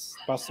 matches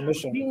by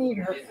submission. We need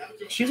her.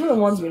 She's one of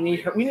the ones we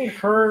need her. We need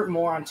her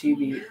more on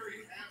TV.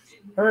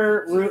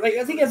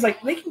 I think it's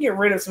they can get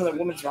rid of some of the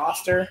women's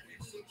roster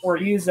or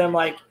use them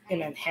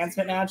in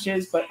enhancement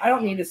matches, but I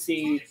don't need to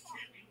see.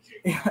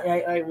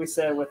 Like we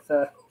said with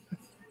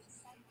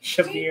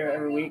Shabir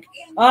every week.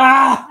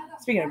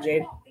 Speaking of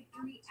Jade,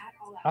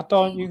 I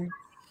thought you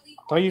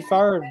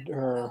fired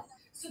her,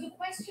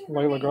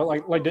 Layla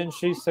girl. Didn't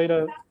she say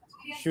that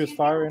she was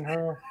firing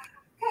her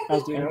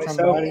as the interim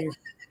body?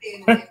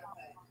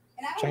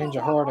 Change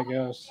of heart, I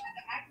guess.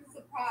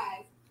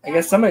 I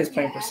guess somebody's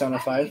playing Persona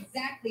 5.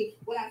 Exactly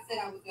what I said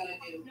I was gonna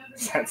do.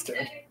 That's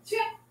good.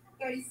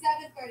 37,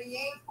 38,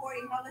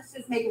 40. No, let's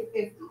just make it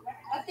 50.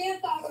 Athena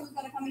thought she was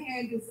going to come in here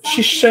and do something.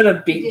 She should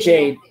have beat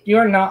Jade.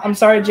 You're not. I'm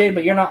sorry, Jade,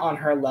 but you're not on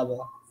her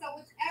level.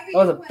 That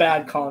was a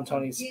bad call on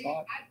Tony's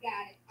spot.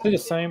 It's the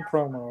same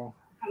promo.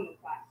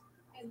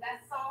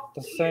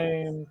 The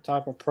same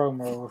type of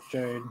promo with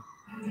Jade.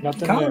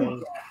 Nothing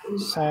new.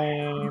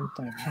 Same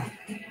thing.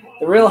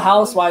 The Real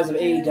Housewives of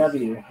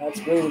AEW. That's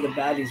really what the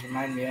baddies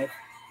remind me of.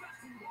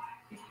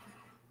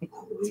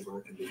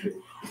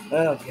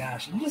 Oh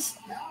gosh, it's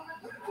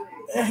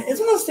one of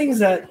those things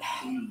that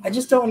I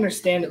just don't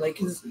understand it. Like,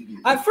 because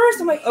at first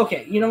I'm like,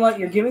 okay, you know what?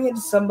 You're giving it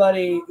to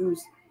somebody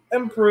who's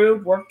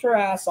improved, worked her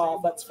ass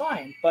off. That's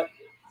fine, but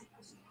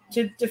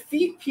to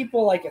defeat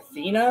people like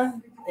Athena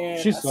in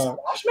a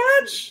squash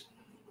match,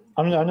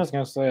 I'm just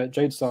gonna say it.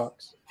 Jade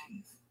sucks.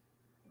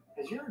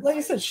 Like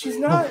I said, she's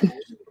not.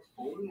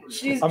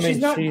 She's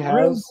not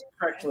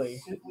correctly.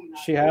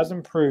 She has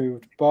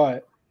improved,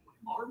 but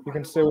you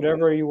can say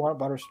whatever you want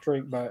about her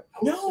streak, but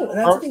no,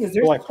 that's the thing is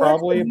there's like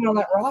probably on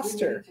that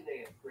roster.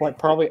 Like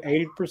probably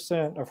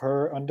 80% of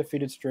her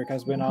undefeated streak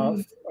has been off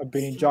of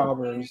beating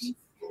jobbers.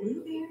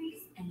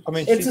 I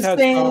mean, she's had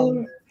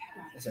some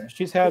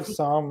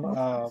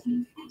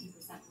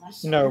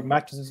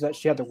matches that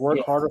she had to work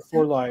harder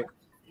for, like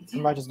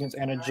matches against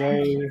Anna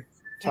Jay,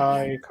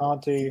 Ty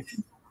Conti.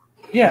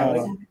 Yeah,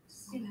 I'll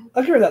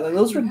agree with that. Like,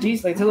 those were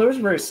decent. Like, those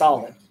were very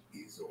solid.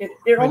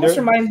 It almost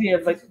reminds me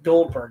of like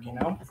Goldberg, you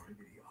know.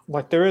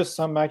 Like there is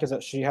some matches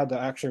that she had to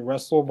actually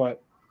wrestle,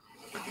 but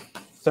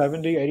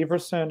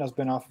 70-80% has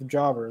been off of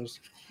jobbers,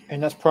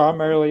 and that's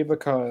primarily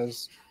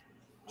because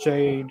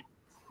Jade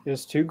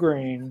is too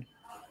green,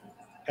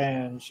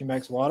 and she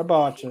makes a lot of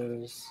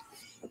botches.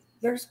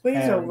 There's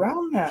ways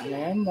around that,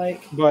 man.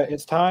 Like, but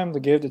it's time to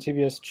give the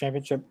TBS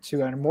championship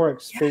to a more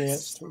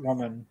experienced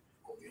woman.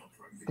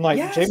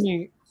 And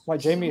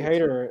Jamie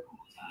Hayter,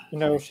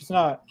 she's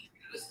not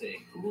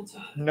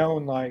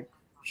known like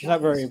she's not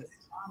very.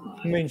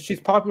 I mean, she's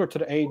popular to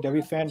the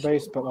AEW fan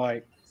base, but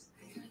like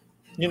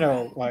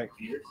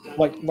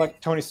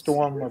Tony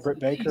Storm or Britt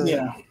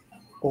Baker,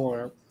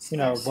 or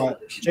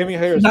but Jamie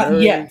Hayter is not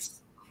yet.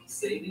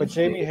 But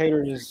Jamie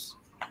Hayter is.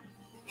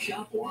 A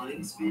lot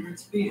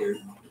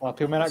of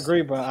people may not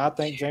agree, but I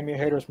think Jamie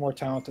Hayter is more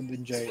talented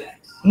than Jade.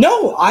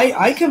 No,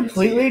 I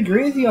completely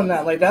agree with you on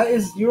that. Like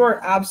you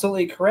are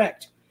absolutely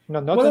correct. No,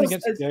 nothing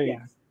against Jade. Yeah.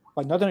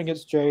 Like nothing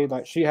against Jade.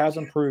 Like she has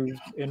improved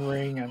in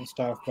ring and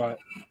stuff, but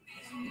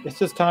it's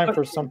just time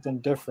for something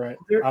different.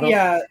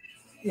 Because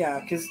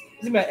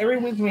every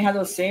week we have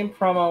those same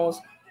promos.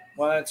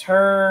 Well, it's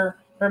her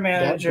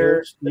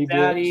manager, the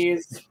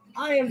daddies.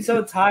 I am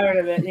so tired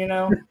of it,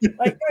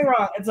 Like, don't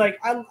wrong. It's like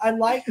I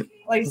like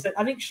you said.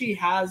 I think she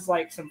has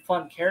like some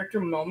fun character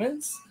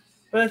moments.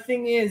 But the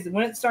thing is,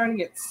 when it's starting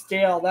to get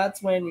stale,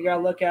 that's when you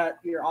gotta look at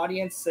your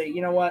audience. Say,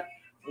 you know what,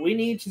 we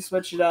need to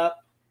switch it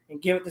up and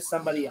give it to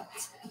somebody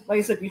else. Like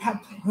I said, you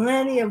have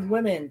plenty of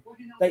women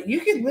that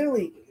you could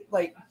literally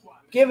like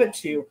give it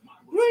to. You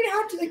don't even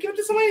have to give it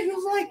to somebody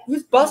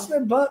who's busting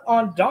their butt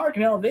on Dark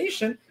and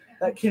Elevation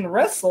that can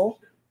wrestle.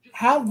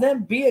 Have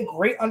them be a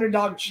great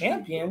underdog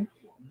champion.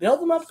 Build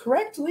them up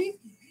correctly,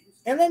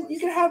 and then you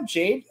can have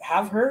Jade,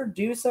 have her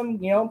do some,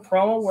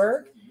 promo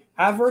work,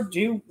 have her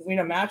do,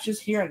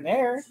 matches here and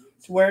there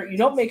to where you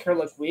don't make her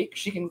look weak.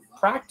 She can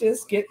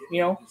practice, I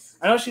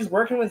know she's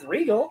working with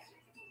Regal.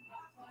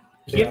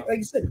 Like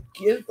I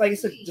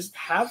said, just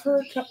have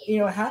her,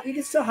 you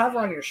can still have her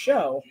on your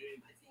show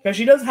because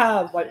she does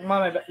have,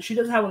 she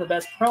does have one of the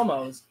best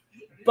promos,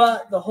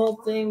 but the whole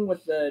thing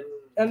with the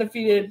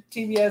undefeated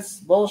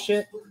TBS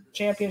bullshit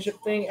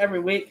championship thing every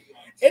week,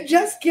 it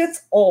just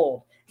gets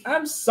old.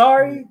 I'm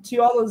sorry to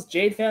all those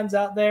Jade fans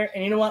out there.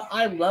 And you know what?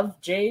 I love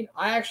Jade.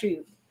 I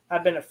actually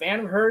have been a fan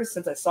of hers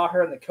since I saw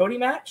her in the Cody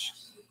match.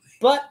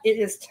 But it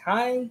is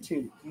time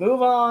to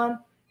move on,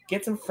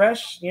 get some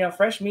fresh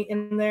meat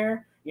in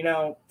there.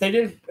 They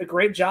did a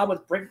great job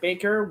with Britt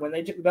Baker when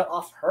they took the belt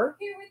off her.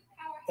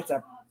 It's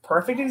a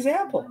perfect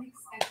example.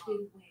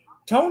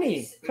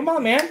 Tony, come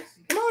on, man.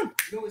 Come on.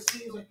 Come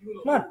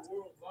on.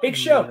 Big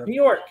show, New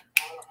York.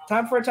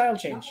 Time for a title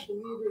change.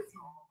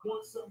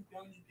 Want something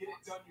done, you get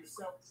it done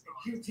yourself.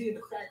 And QT in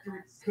the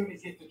factory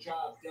couldn't get the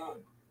job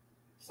done.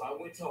 So I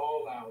went to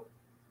All Out,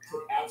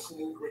 took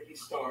absolute Ricky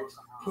Starks,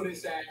 put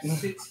his ass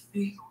 6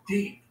 feet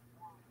deep.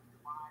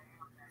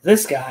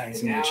 This guy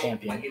is a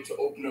champion. I get to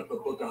open up the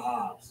Book of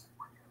Hobbs.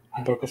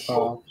 Book of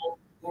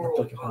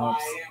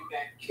Hobbs.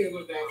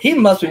 He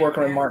must be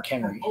working with Mark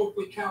Henry.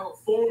 Oakland,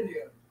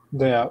 California.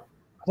 Yeah.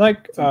 I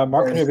think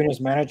Mark Henry being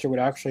his manager would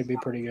actually be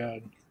pretty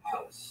good.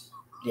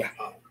 Yeah.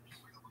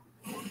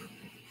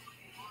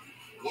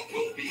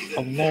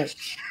 Up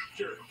next,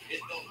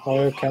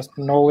 Claudio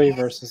Castagnoli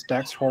versus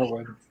Dax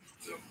Harwood.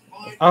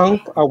 I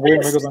hope William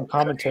Regal's on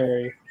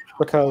commentary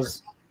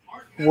because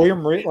the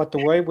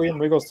way William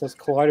Regal says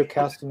Claudio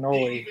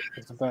Castagnoli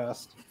is the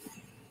best.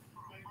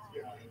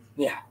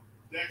 Yeah.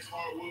 Dax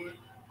Harwood,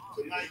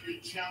 tonight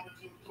you're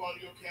challenging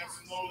Claudio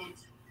Castagnoli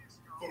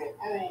for the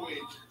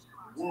ROH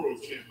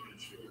World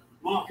Championship.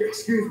 Mark,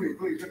 excuse me,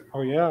 please.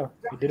 Oh yeah,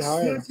 he did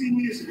hire. 17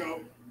 years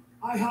ago,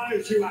 I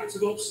hired you out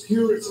of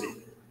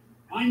obscurity.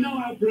 I know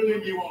how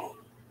brilliant you are.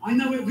 I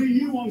know every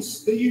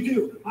nuance that you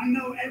do. I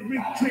know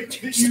every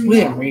trick that you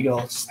William know. Regal.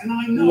 And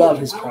I know Love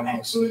his how promos.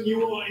 excellent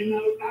you are in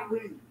that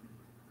ring.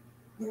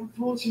 But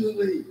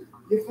unfortunately,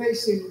 you're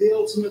facing the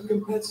ultimate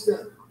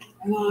competitor,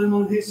 and I'm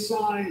on his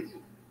side.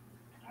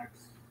 Max,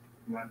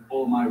 you have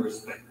all my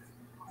respect.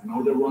 I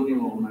know the run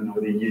you're on, I know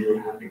the year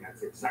you're having.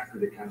 That's exactly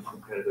the kind of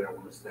competitor I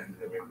want to stand in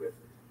the ring with.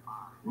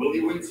 Will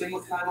you win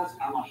singles titles?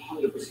 I'm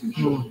 100%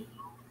 sure.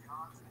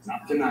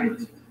 Not tonight,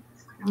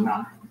 and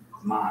not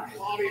my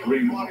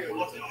ring. Claudio,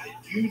 look,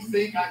 do you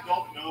think I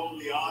don't know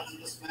the odds of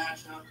this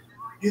match? Huh?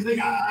 Do you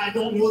think I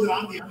don't know that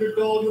I'm the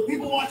underdog? The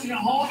people watching at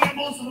home,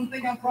 most of them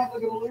think I'm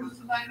probably going to lose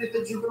tonight, and they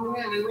think you're going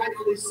to win, and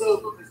rightfully so,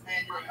 because,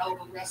 man, you're a hell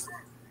of a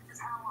wrestler.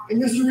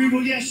 And Mr.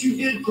 Regal, yes, you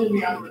did pull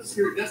me out of the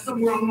series. That's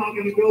somewhere I'm not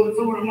going to go, and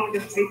somewhere I'm not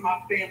going to take my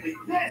family.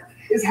 That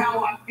is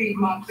how I feed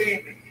my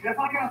family. And if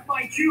I got to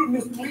fight you,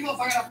 Mr. Regal,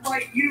 if I got to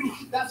fight you,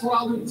 that's what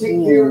I'm going to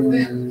take care of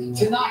them.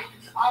 Tonight,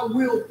 I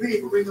will be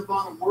the Ring of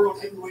Honor World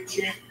Heavyweight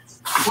Champion.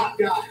 Top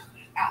guy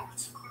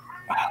out.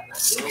 Wow,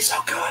 this is so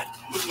good.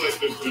 Looks like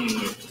this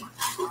is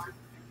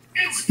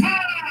it's time!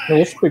 Yeah,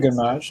 this should be a good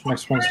match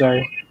next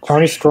Wednesday.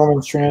 Tony Storm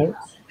and Hikaru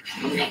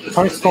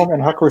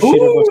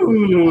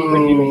Shida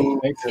versus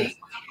Baker.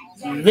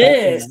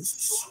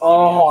 This,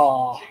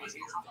 I'm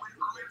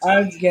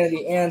gonna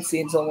be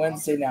antsy until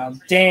Wednesday now.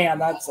 Damn,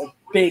 that's a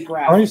big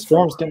graphic. Tony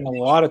Storm's getting a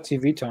lot of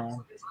TV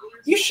time.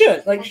 You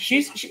should like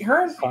she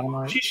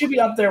should be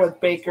up there with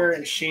Baker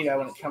and Shida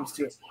when it comes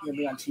to gonna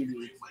be on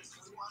TV.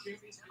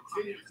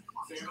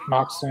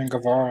 Moxley and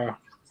Guevara.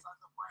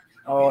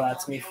 Oh,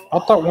 that's me. I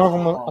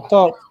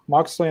thought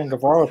Moxley and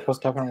Guevara were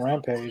supposed to happen on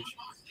Rampage.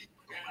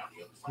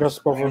 I guess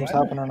both of them's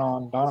happening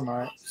on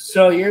Dynamite.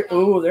 So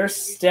they're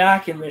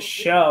stacking the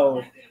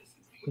show.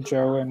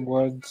 Joe and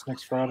Woods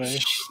next Friday.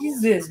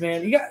 Jesus,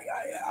 man, you got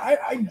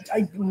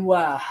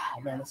wow,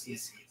 man, this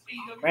is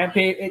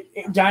Rampage.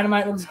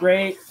 Dynamite looks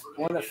great.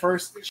 One of the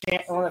first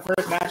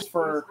matches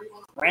for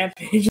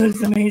Rampage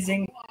looks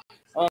amazing.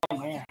 Oh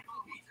man,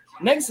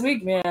 next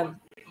week, man,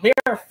 they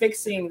are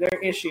fixing their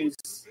issues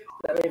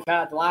that they've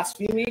had the last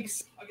few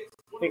weeks.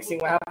 Fixing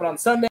what happened on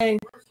Sunday.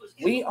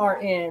 We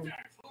are in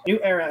new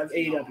era of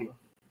AEW.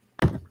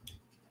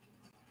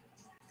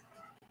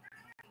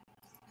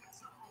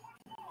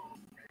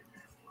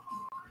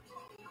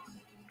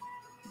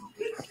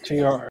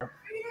 FTR.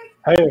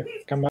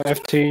 Hey, come on,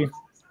 FT.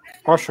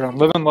 Usher,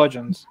 Living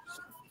Legends.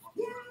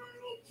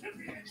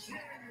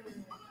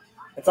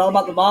 It's all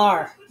about the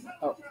bar.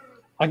 Oh.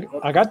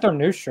 I got their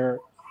new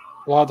shirt.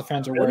 A lot of the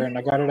fans are wearing.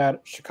 I got it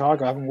at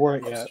Chicago. I haven't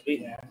worn it yet.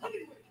 Sweet, man.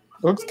 It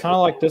looks kind of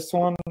like this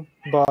one,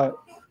 but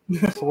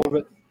it's a little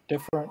bit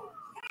different.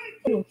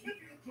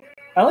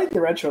 I like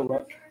the retro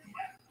look.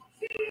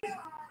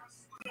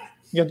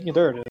 Yeah,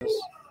 there it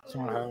is. That's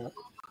what I have it.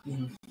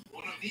 Mm-hmm.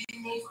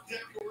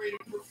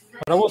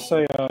 But I will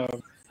say,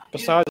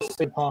 besides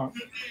Steve Punk,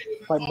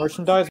 like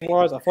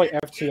merchandise-wise, I feel like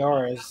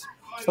FTR has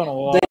done a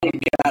lot. They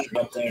got it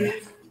up there.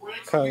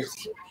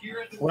 Because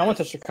when I went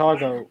to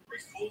Chicago,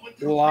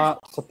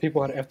 lots of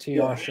people had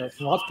FTR shirts.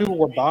 And lots of people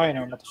were buying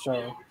them at the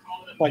show,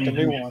 like the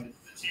new one.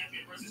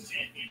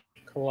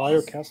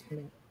 Claudio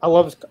Castagnoli. I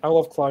love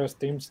Claudio's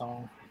theme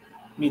song.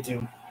 Me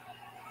too.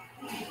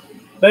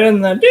 Better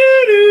than the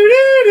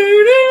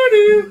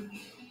do.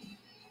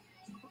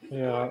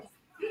 Yeah,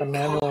 an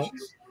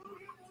ambulance.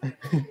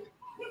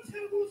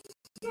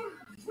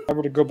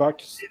 Ever to go back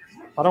to?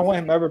 I don't want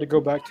him ever to go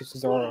back to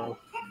Cesaro.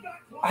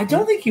 I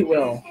don't think he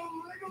will.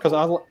 Because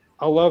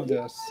I love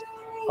this.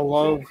 I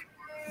love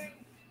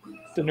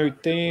the new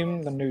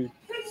theme, the new.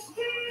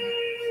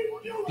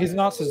 He's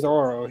not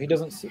Cesaro. He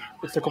doesn't.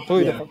 It's a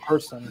completely different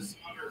person.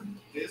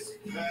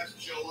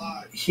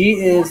 He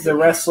is the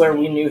wrestler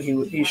we knew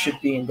he should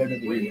be in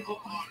WWE.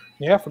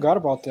 Yeah, I forgot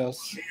about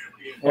this.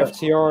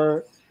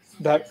 FTR,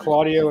 that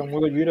Claudio and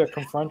Wheeler Yuta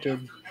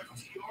confronted.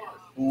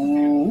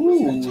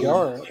 Ooh.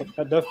 FTR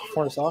at Death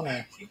Before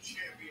Dishonor.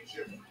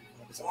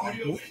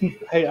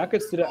 Hey, I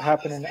could see that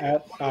happening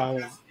at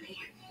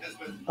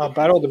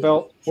Battle of the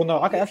Belt. Well, no,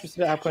 I could actually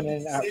see that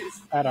happening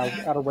at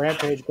a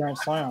Rampage Grand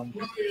Slam.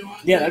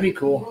 Yeah, that'd be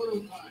cool.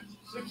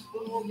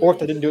 Or if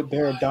they didn't do it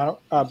there,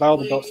 Battle of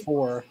the Belts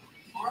 4.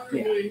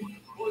 Yeah.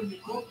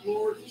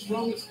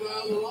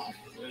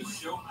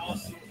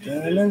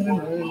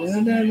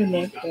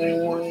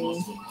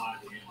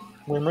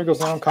 When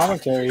Regal's on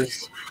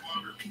commentaries,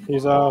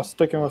 he's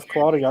sticking with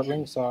Claudio at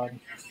ringside.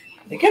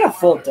 They get a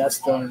full death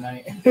stone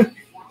tonight.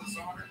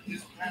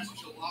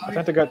 I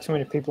think they got too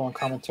many people on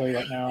commentary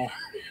right now.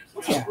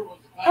 Yeah,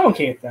 I'm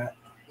okay with that.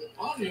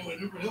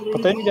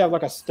 But they need to have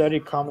like a steady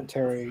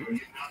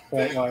commentary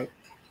that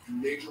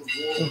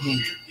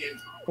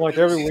like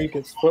every week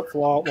it's flip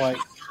flop. Like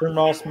Jim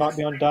Ross might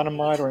be on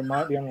Dynamite or he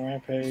might be on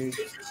Rampage.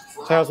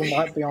 Tazman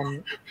might be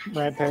on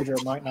Rampage or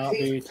it might not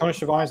be. Tony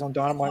Schiavone's on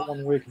Dynamite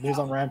one week and he's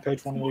on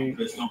Rampage one week.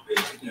 I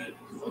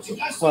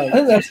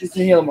think that's just a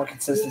little more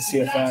consistency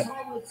with that.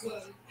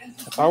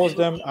 If I was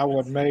them, I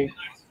would make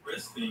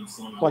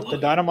like the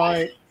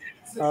Dynamite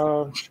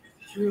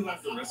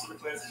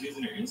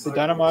The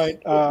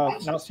Dynamite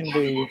announcing to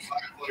be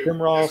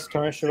Jim Ross,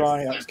 Tony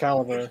Schiavone,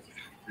 Excalibur.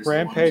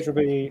 Rampage will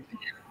be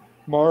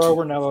Mauro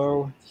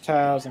Ranallo,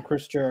 Taz, and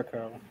Chris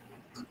Jericho.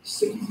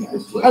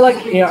 I like,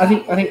 I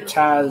think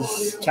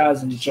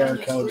Taz and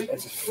Jericho.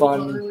 It's a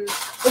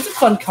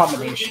fun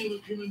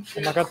combination.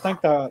 And I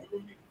think that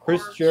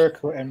Chris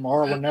Jericho and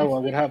Mauro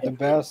Ranallo would have the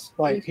best.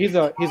 Like he's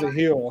a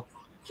heel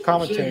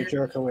commentator,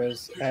 Jericho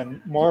is,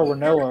 and Mauro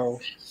Ranallo.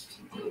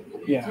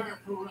 Yeah.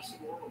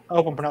 I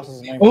hope I'm pronouncing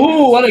his name.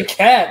 Oh, what a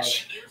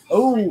catch!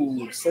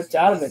 Oh, slipped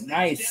out of it.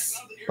 Nice.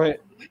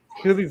 But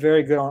he'll be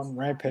very good on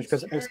Rampage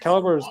because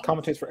Excalibur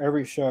commentates for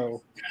every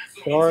show.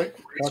 Dark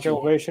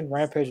Elevation,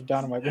 Rampage, and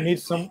Dynamite. We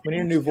need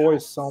a new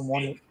voice on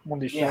one of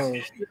these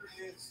shows.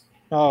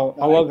 Oh,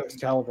 I love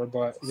Excalibur,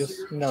 but just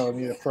we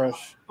need a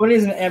fresh. But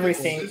isn't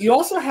everything? You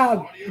also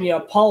have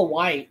Paul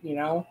White.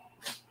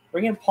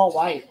 Bring in Paul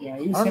White. I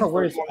don't know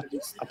where he's.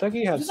 I think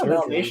he had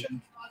surgery.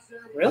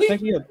 Really? I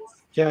think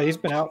he's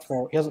been out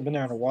he hasn't been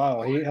there in a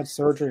while. He had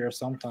surgery or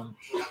something.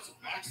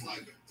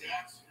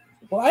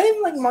 Well, I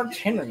didn't like Mark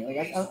Henry.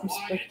 I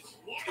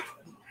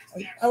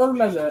love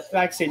him as a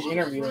backstage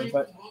interviewer,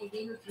 but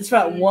it's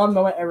about one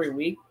moment every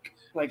week.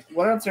 Like,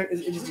 what else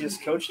is it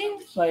just coaching?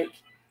 Like,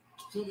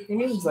 he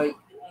means like,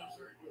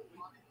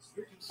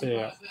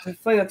 yeah. I feel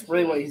like that's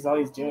really what he's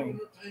always doing.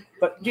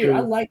 But dude, I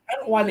don't know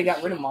why they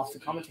got rid of him off the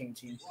commentating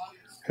team.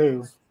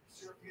 Who?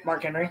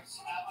 Mark Henry.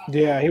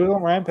 Yeah, he was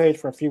on Rampage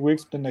for a few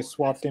weeks, but then they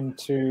swapped him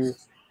to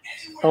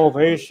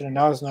Elevation, and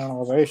now he's not on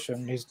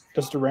Elevation. He's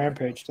just a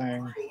Rampage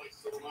thing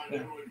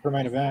for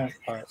main event.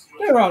 But don't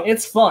get me wrong,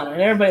 it's fun,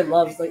 and everybody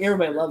loves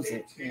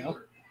it.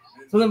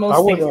 So the most I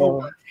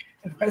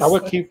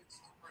would keep,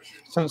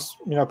 since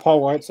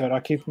Paul White said,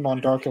 I keep him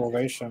on Dark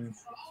Elevation.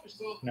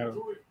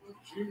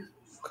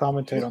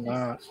 Commentate on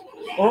that.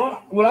 Or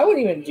what I would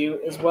even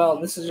do as well.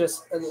 This is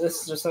just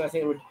something I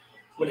think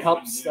would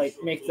help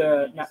make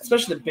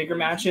especially the bigger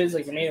matches,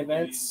 like the main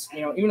events.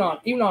 Even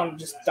on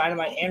just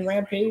Dynamite and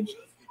Rampage,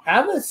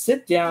 have a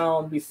sit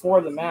down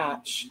before the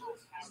match.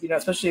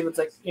 Especially if it's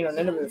an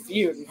end of the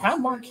feud, and have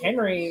Mark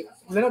Henry.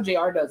 Because I know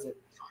JR does it,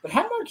 but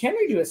have Mark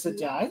Henry do a sit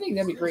down. I think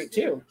that'd be great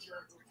too.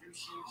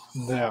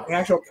 Yeah, an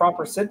actual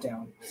proper sit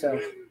down. So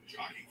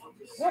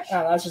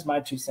that's just my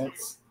 2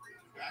 cents.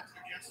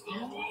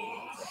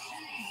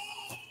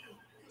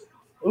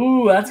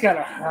 Ooh, that's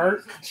gotta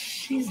hurt.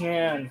 Jeez,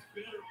 man.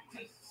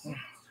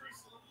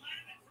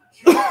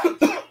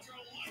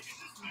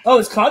 Oh,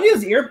 is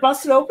Claudio's ear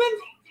busted open?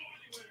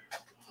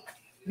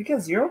 Did he get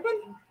his ear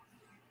open?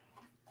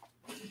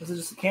 Or is it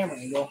just a camera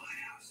angle?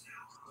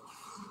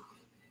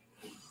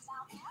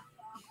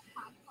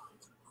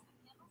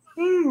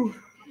 Ooh.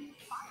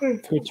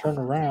 If we turn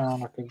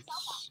around, I could.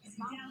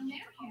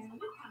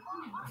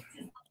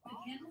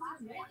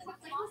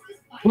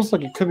 Looks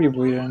like it could be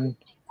bleeding.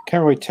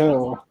 Can't really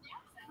tell.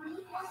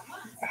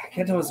 I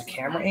can't tell if it was a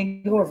camera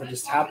angle or if it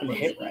just happened to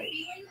hit right.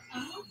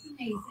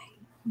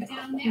 If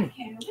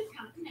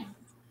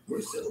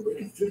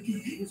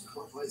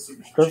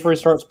referee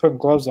starts putting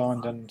gloves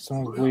on, then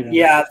someone's bleeding.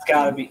 Yeah, it's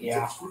gotta be.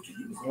 Yeah.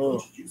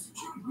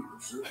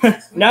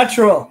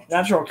 Natural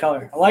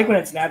color. I like when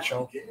it's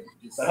natural,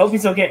 but I hope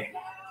he's okay.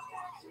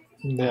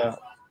 Yeah.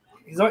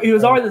 He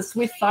was already the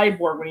sweet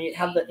cyborg when he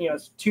had the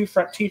 2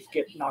 front teeth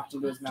get knocked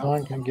into his mouth.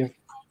 Someone can give.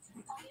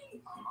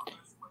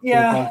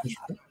 Yeah.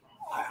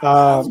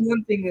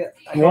 One thing that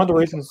one of the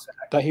reasons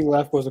that he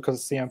left was because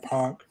of CM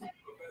Punk.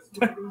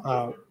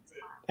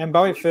 And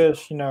Bobby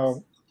Fish,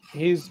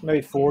 he's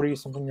maybe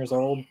 40-something years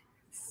old. I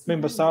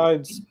mean,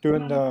 besides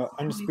doing the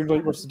Undisputed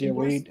Elite versus the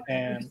Elite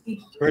and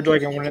Red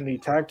Dragon winning the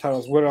tag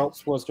titles, what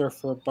else was there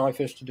for Bobby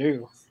Fish to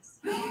do?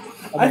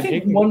 I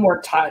think one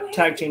more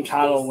tag team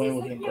title win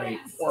would be great,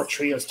 or a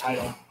trios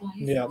title.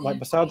 Yeah,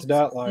 besides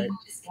that,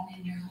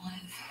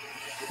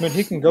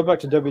 he can go back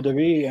to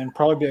WWE and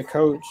probably be a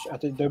coach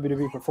at the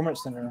WWE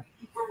Performance Center.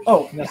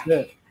 Oh, and that's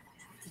it.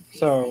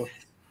 So,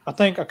 I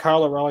think a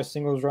Kyle O'Reilly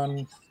singles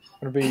run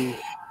would be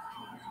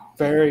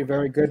very,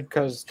 very good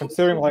because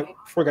considering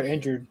before he got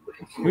injured,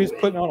 he was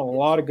putting on a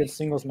lot of good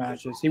singles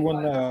matches. He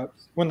won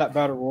that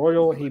Battle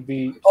Royal. He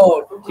beat.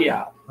 Oh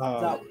yeah.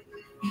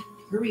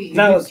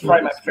 That was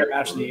probably my favorite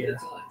match of the year.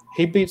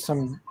 He beat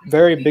some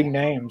very big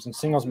names in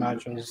singles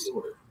matches,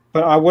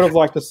 but I would have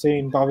liked to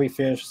see Bobby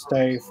Fish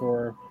stay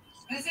for,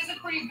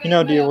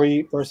 the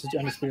Elite versus the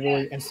Undisputed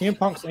Elite. And CM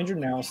Punk's injured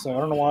now, so I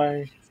don't know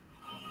why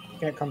he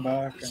can't come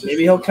back.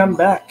 Maybe he'll come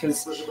back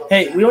because,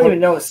 hey, we don't even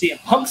know if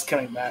CM Punk's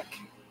coming back.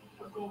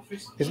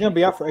 He's going to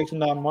be out for 8 to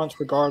 9 months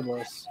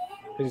regardless.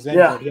 He's injured.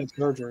 Yeah. He had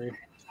surgery.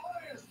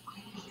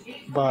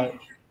 But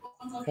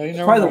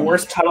probably the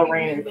worst title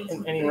reign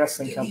in any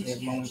wrestling company at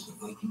the moment.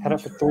 Had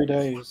it for 3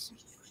 days.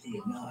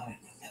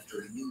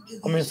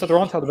 I mean, Seth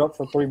Rollins had it up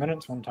for 3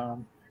 minutes one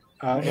time.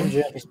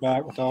 MJF is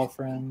back with All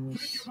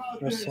Friends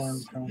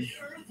Wrestling.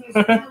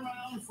 This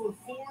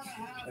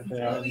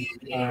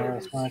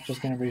match is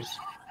going to be.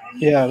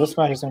 Yeah, this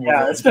match is going to be.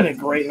 Yeah, it's been a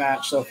great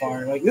match so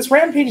far. This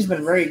Rampage has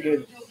been very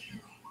good.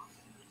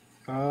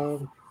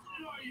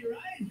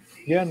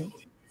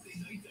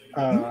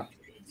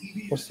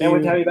 We'll see. Can't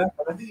wait to have you back,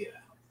 brother.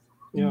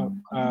 Yeah.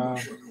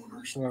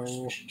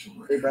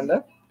 Hey,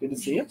 Brenda. Good to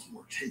see you.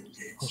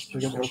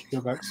 We're going to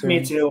go back soon.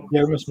 Me too.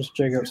 Yeah, we miss Mr.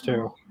 Jacobs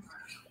too.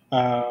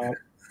 So,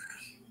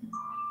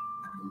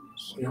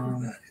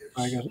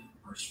 I guess.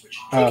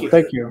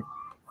 Thank you.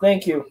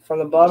 Thank you. From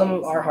the bottom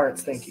of our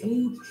hearts, thank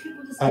you.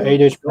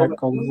 AJ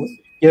Golden Boy.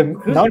 Yeah,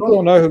 not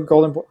people know who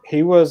Golden Boy.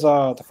 He was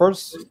the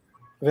first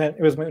event.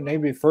 It was when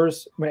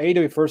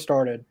AEW first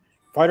started.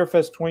 Fighter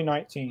Fest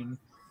 2019.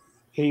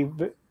 He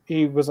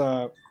was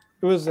what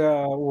was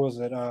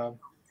it?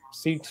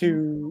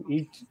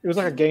 C2E. It was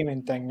like a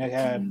gaming thing they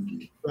had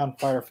around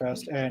Fighter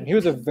Fest, and he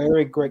was a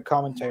very great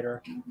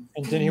commentator.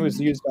 And then he was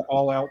used at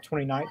All Out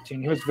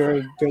 2019. He was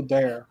very good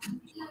there,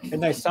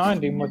 and they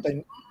signed him when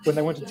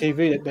they went to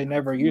TV. That they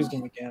never used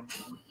him again.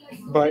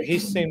 But he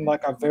seemed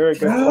like a very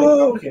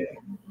good.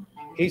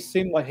 He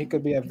seemed like he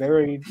could be a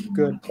very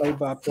good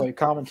play-by-play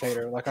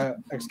commentator, like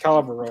an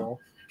Excalibur role.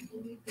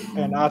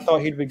 And I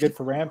thought he'd be good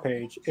for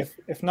Rampage.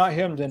 If not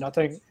him, then I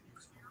think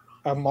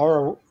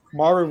Mauro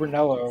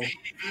Ranello.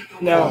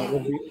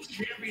 No.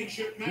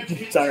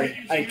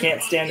 Sorry, I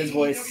can't stand his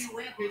voice.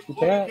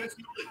 Okay.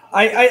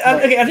 I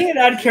think it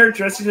added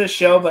characteristics to the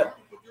show, but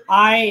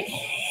I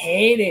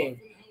hated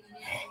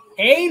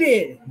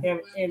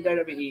him in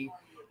WWE.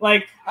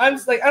 Like, I'm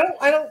just like,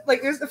 I don't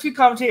like, there's a few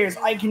commentators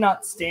I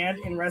cannot stand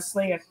in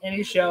wrestling at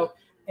any show,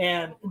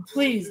 and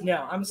please,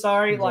 no, I'm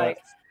sorry, like,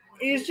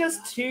 it's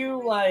just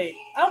too, like,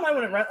 I don't mind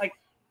when it,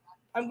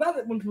 I'm glad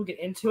that when people get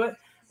into it,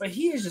 but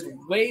he is just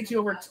way too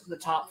over the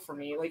top for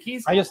me. Like,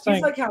 he's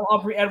like how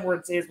Aubrey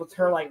Edwards is with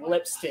her, like,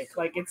 lipstick.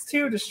 Like, it's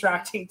too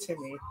distracting to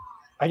me.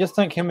 I just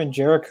think him and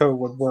Jericho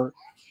would work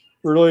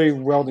really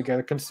well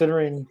together,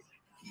 considering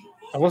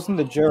I listened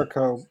to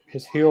Jericho,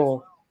 his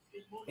heel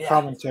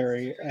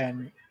commentary,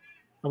 and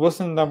I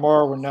listened to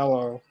Mauro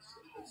Ranello.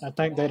 I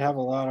think they'd have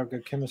a lot of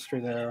good chemistry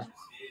there.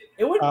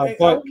 It would, I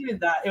would give you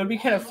that. It would be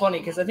kind of funny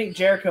because I think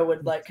Jericho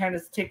would like kind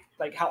of take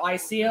like how I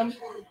see him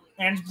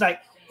and just like,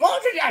 why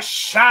don't you just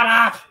shut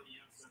up?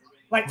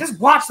 Like, just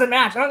watch the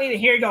match. I don't need to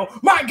hear you go,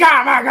 my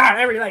God,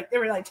 every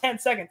 10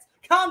 seconds.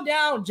 Calm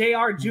down,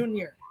 JR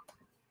Jr.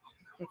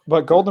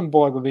 But Golden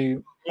Boy would be.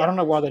 I don't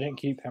know why they didn't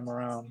keep him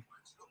around.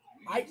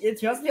 I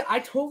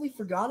totally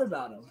forgot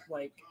about him.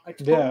 Like, I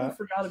totally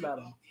forgot about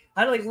him. I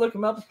had to like look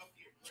him up.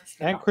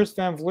 And Chris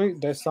Van Vliet,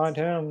 they signed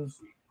him.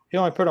 He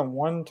only put on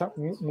one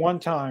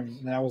time,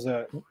 and that was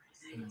it.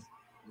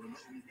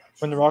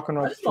 When the Rock and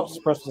Roll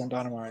Express was on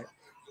Dynamite.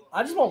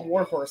 I just want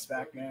Warhorse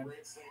back, man.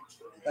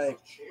 Like,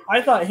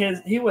 I thought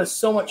he was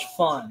so much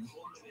fun.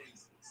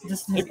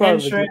 Just his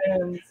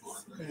entrance.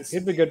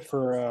 He'd be good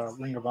for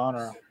Ring of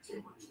Honor.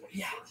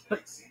 Yeah,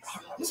 but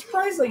I'm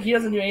surprised like he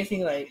doesn't do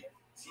anything like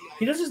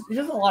he does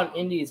a lot of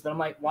indies, but I'm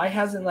like, why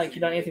hasn't like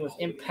he done anything with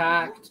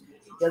Impact?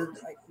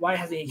 Why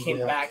hasn't he came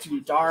back to do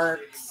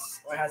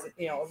Darks? Why hasn't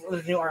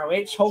with the new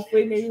ROH?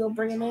 Hopefully, maybe they'll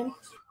bring him in.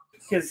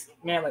 Because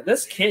man, like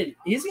this kid,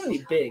 he's gonna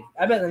be big.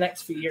 I bet in the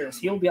next few years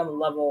he'll be on the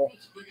level,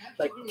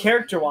 like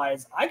character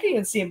wise. I can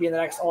even see him being the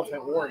next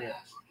Ultimate Warrior.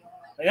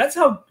 Like that's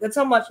how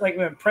much like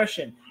an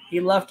impression he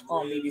left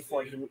on me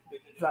before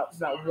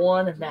that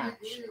one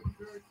match.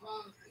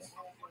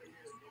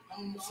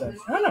 So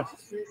I don't know.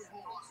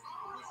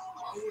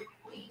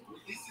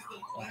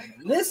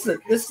 This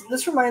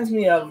reminds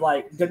me of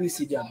like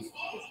WCW.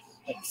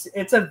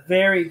 It's a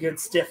very good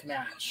stiff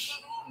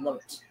match. I love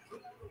it.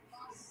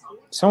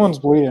 Someone's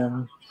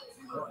bleeding.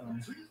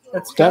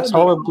 That's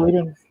how we're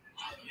bleeding.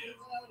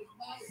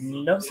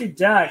 Don't see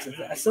Dax.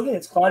 I still think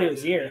it's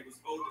Claudio's ear.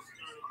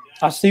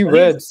 I see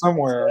red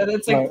somewhere.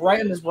 It's like right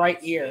in his right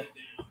ear.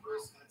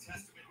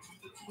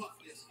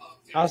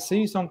 I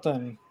see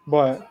something,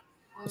 but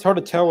it's hard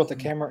to tell with the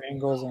camera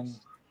angles and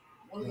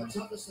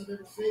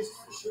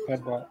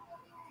headbutt.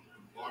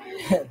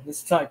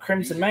 This is like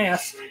Crimson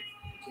Mask.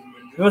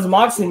 It was a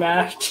Moxley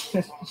match.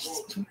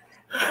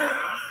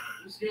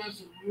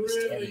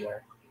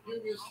 Everywhere.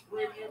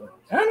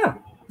 I don't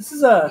know. This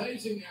is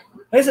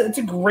it's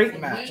a great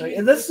match. Like,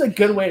 this is a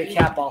good way to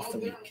cap off the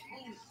week.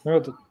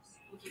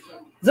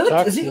 That's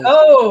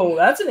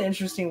an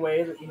interesting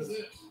way that he's.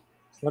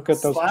 Look at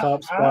those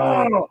chops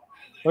by.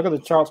 Look at the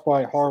chops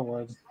by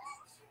Harwood.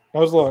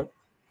 Those look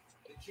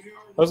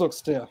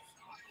stiff.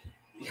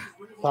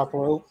 Top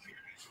rope.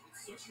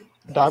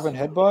 Diving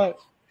headbutt.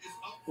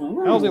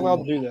 Ooh. How is he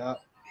allowed to do that?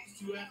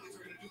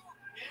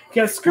 He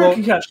has screw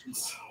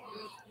concussions.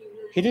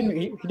 He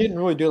didn't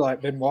really do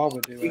like Benoit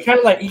would do. He kind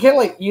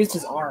of used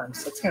his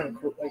arms. That's kind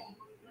of cool. Like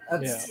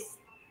that's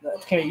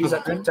kind of use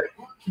that.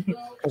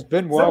 Because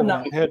Benoit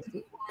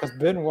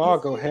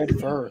go head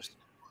first.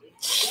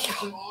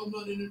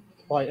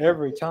 Like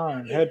every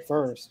time, head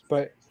first.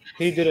 But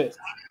he did it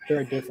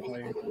very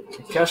differently.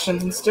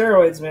 Concussions and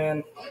steroids,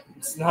 man.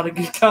 It's not a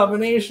good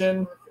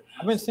combination.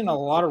 I've been seeing a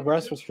lot of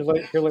wrestlers here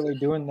lately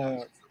doing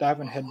the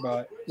diving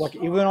headbutt. Like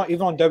even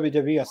on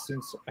WWE,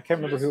 I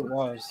can't remember who it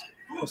was.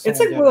 It's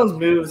like one of those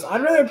moves.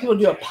 I'd rather people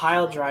do a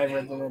pile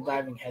driver than a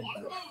diving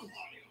headbutt.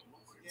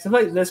 So I feel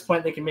like at this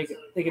point they can make it.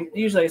 They can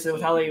usually, like I said,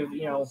 with how they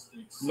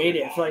made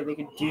it, I feel like they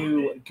could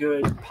do a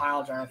good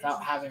pile driver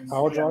without having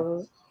Power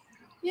driver.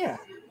 Yeah,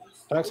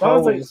 That's So I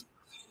was like, always.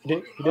 He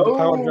did the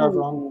power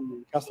driver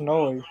on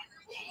Casanova.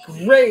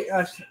 great.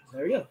 There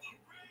we go.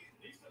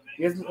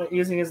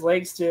 Using his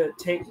legs to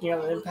take the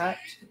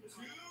impact.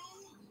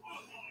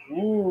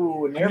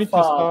 Ooh, near need to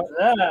fall.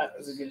 stop- That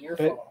was a good near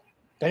fall.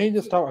 They need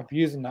to start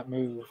abusing that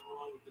move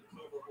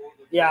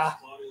Yeah,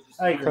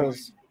 I agree.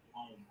 because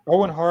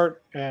Owen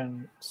Hart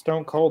and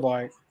Stone Cold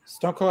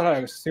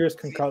had a serious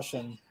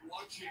concussion.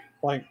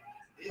 Like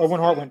Owen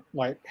Hart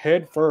went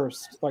head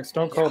first,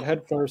 Stone Cold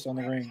head first on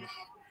the ring.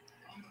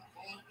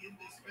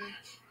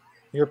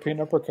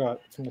 European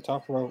uppercut from the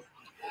top rope.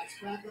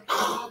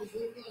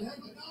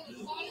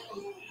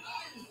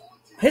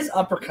 His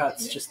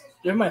uppercuts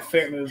they're my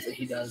favorite moves that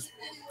he does.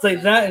 It's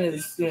like that in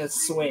his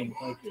swing.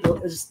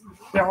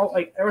 They're all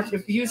like,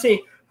 if you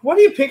say, what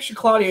do you picture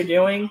Claudio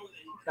doing?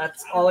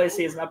 That's all I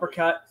see is an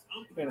uppercut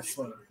and a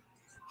swing.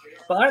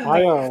 But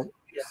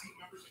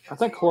I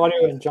think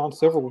Claudio and John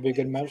Silver would be a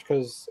good match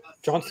because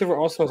John Silver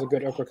also has a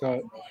good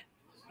uppercut.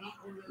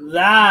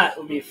 that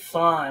would be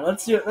fun.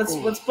 Let's do it. Let's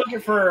book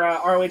it for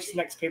ROH's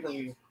next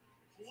pay-per-view.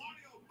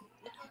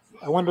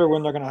 I wonder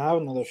when they're going to have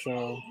another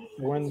show.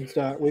 When's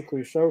that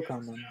weekly show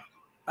coming?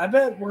 I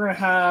bet we're gonna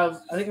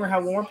have. I think we're gonna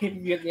have one more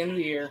pay-per-view at the end of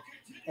the year,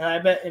 and I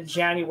bet in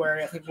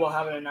January I think we'll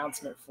have an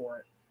announcement for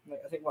it.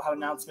 I think we'll have an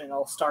announcement. And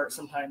it'll start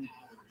sometime.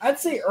 I'd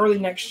say early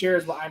next year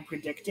is what I'm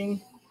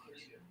predicting,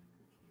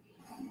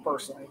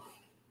 personally.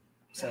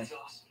 So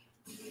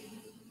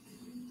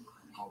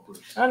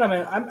I don't know,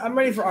 man. I'm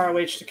ready for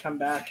ROH to come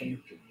back and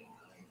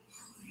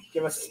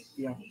give us.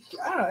 I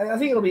don't know. I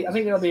think it'll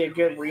be a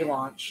good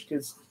relaunch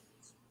because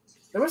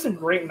there were some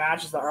great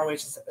matches that ROH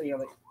is,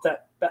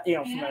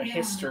 from their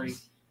history.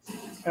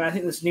 And I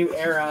think this new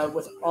era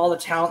with all the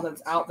talent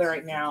that's out there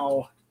right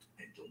now,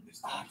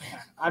 oh man,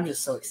 I'm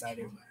just so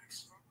excited.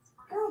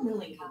 Girl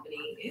Milling Company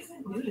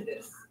isn't new to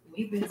this.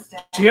 We've been Did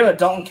you hear that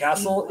Dalton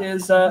Castle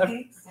is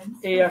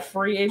a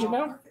free agent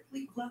now?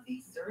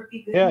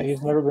 Yeah,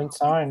 he's never been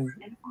signed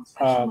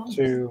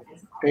to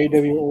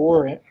AEW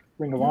or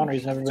Ring of Honor.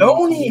 He's never been.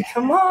 Tony,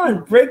 come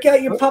on, break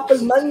out your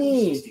Papa's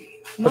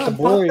money. Come on,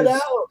 pop it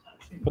out.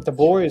 But the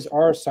boys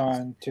are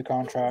signed to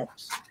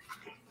contracts.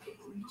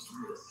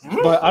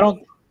 But I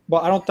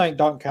don't think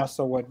Dalton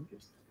Castle would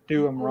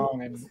do him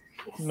wrong and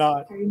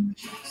not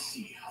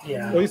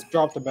at least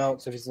drop the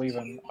belts if he's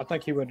leaving. I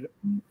think he would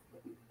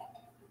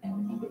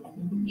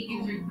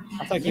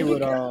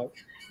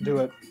do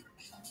it.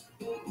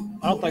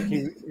 I don't think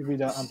he'd be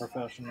that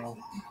unprofessional.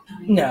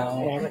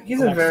 No,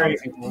 he's a very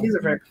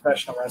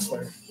professional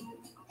wrestler.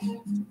 I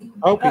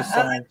hope he's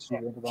signed to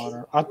Ring of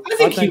Honor. I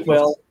think he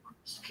will.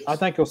 I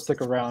think he'll stick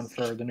around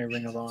for the new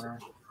Ring of Honor.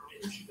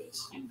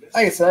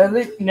 Like I said, I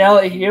think now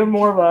that he gave him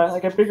more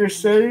of a bigger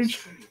stage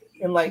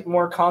and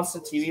more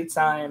constant TV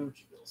time,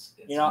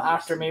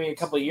 after maybe a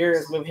couple of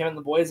years, move him and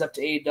the boys up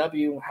to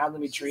AEW and have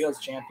them be trios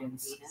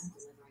champions.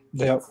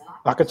 Yep,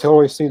 I could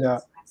totally see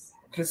that.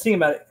 Because think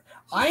about it,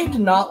 I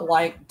did not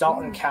like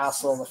Dalton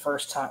Castle the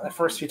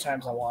first few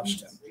times I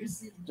watched him,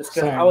 just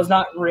because I was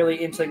not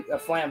really into a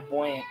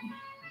flamboyant,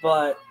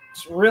 but.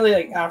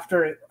 Really,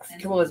 after a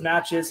couple of his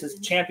matches, his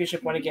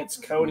championship win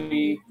against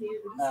Cody,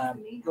 the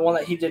one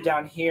that he did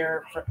down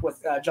here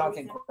with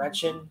Jonathan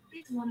Gretchen,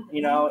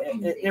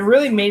 it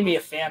really made me a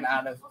fan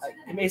out of.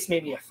 It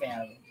made me a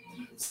fan of him.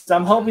 So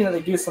I'm hoping that they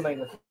do something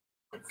with it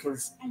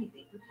because,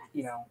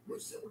 like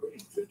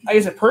I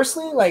said,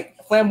 personally,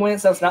 flamboyant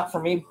stuff's not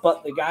for me,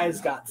 but the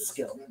guy's got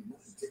skill.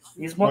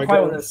 He's probably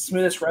one of the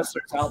smoothest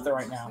wrestlers out there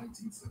right now.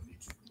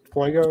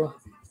 Fuego.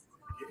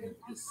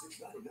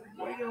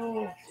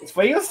 Is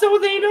Fuego still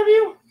with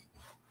AEW?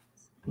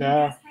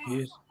 Nah,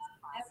 he's.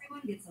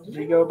 Did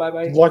he go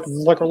bye-bye?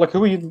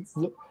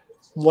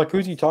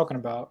 Who's he talking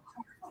about?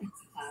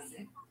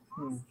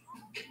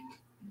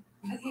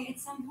 Okay, at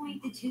some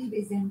point the tube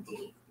is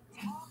empty.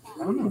 I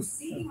don't know.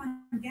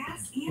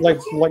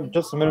 Like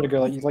just a minute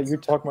ago, you're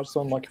talking about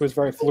someone who was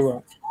very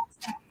fluent.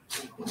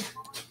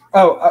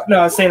 Oh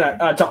no, I was saying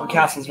that Dalton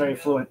Castle's very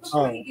fluent.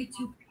 Oh,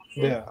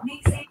 yeah.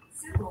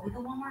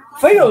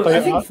 Fuego, I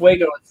think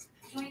Fuego is.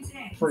 I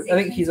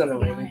think he's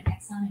underrated.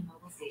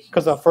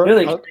 Because I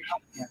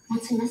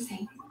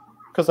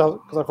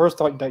first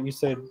thought that you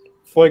said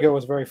Fuego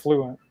was very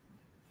fluent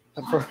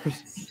at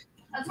first.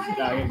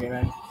 No, you're good,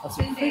 man.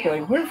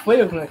 Where did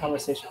Fuego come in the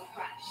conversation?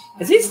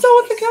 Is he still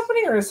with the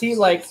company, or is he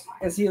he's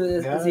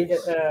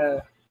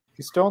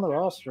still on the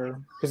roster.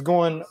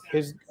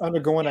 He's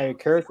undergoing a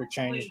character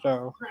change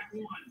though.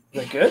 Is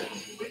that good?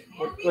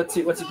 What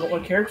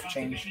character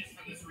change?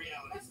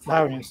 I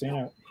haven't even seen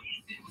it.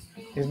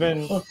 He's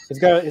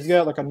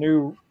got a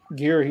new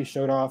gear he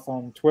showed off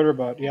on Twitter,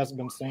 but he hasn't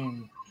been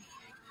seen.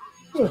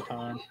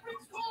 Because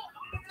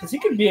he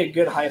could be a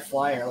good high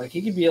flyer.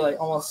 He could be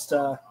almost.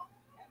 I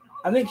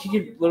think he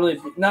could literally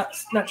be, not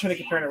trying to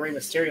compare him to Rey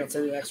Mysterio and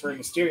say the next Rey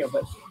Mysterio,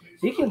 but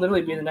he could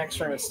literally be the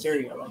next Rey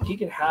Mysterio. He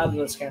could have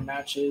those kind of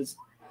matches.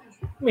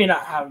 I mean,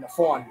 not having a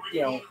full-on,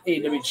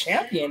 AEW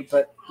champion,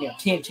 but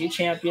TNT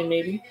champion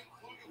maybe.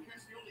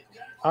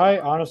 I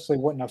honestly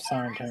wouldn't have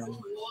signed him.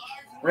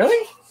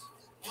 Really?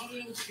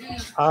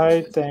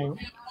 I think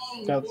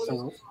that's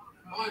don't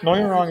get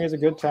me wrong, he's a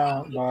good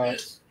talent,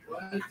 but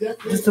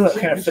Just to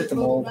kind of fit the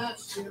mold.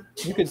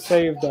 you could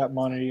save that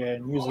money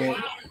and use it.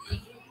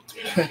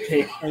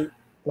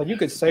 Like you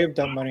could save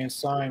that money and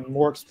sign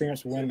more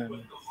experienced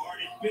women.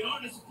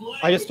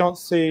 I just don't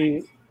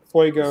see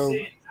Fuego.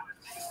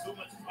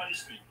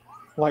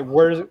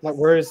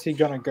 Where is he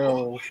gonna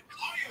go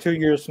 2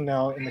 years from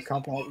now in the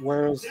company?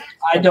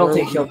 I don't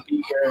think he'll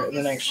be here in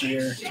the next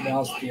year. To be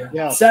honest with you,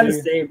 yeah, sad to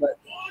say,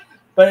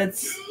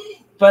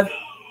 but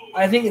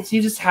I think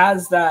he just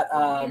has that.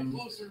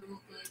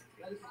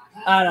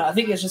 I don't know. I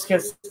think it's just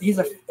because he's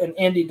an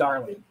indie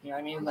darling. You know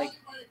what I mean? Like,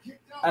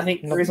 I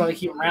think the reason why they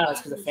keep him around is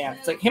because of fans.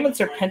 It's like him and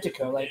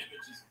Serpentico. Like,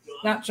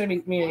 not trying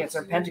to mean against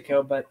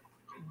Serpentico, but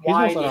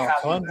why he's do you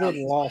have 100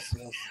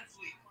 losses?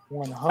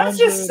 100. That's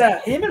just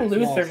sad. Him and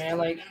Luther, man.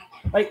 Like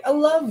I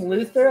love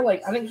Luther.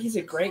 Like, I think he's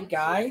a great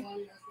guy.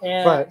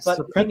 But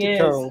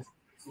Serpentico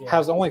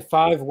has only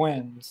 5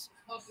 wins,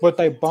 but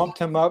they bumped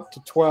him up to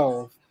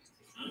 12.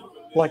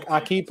 Like, I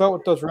keep up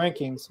with those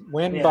rankings,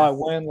 win by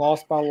win,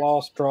 loss by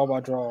loss, draw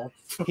by draw.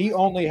 He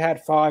only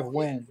had 5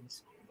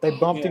 wins. They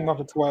bumped him up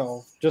to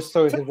 12 just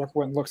so his record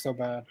wouldn't look so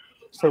bad.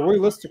 So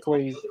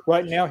realistically,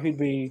 right now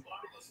he's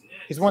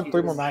won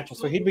 3 more matches,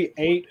 so he'd be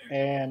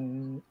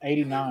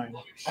 8-89.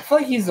 I feel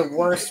like he's the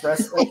worst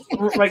wrestler.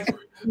 Like,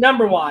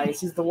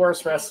 number-wise, he's the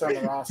worst wrestler on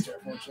the roster,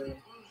 unfortunately.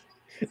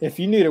 If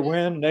you need a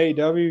win in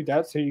AEW,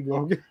 that's who you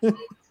go get.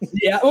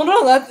 Yeah, well,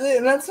 no,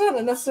 that's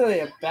not necessarily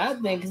a bad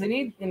thing because they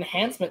need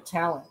enhancement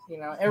talent.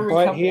 Every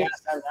company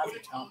has to have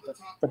enhancement talent.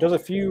 But there's a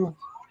few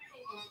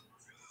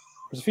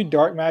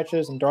dark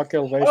matches and dark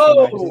elevation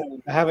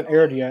matches that haven't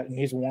aired yet, and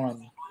he's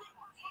won.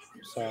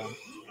 So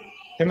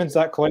him and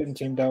Zach Clayton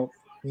teamed up.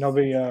 And they'll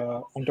be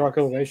on Dark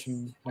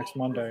Elevation next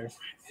Monday.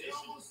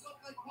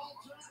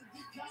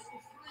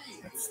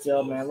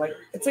 Still, man,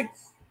 it's like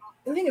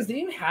the thing is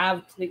they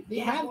have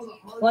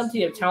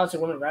plenty of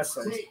talented women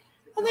wrestlers,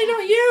 and they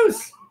don't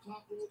use.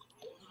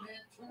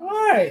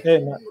 Why?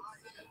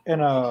 And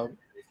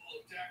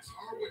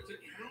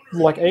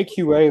like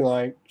AQA,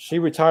 like she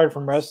retired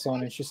from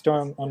wrestling and she's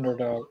still under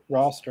the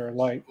roster.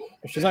 Like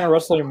if she's not gonna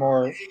wrestle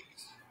anymore,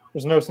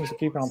 there's no sense of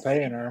keeping on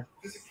paying her.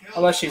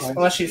 Unless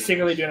she's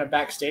secretly doing a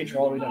backstage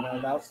role we don't know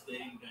about.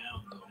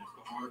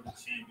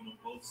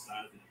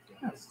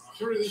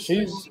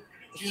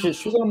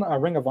 She's on a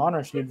Ring of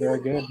Honor. She did very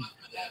good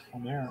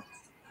on there.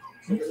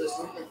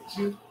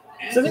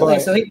 So I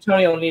think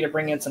Tony will need to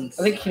bring in I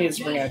think he needs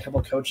to bring in a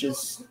couple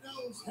coaches.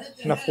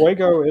 Now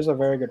Fuego is a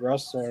very good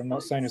wrestler. I'm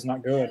not saying he's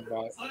not good,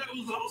 but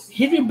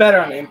he'd be better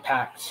on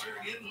Impact.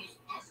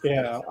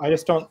 Yeah, I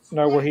just don't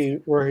know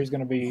where he's going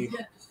to be.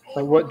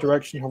 Like what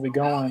direction he'll be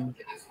going.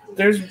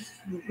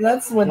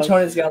 That's when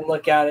Tony's got to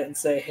look at it and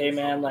say, "Hey,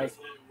 man, like,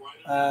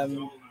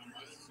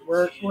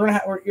 you're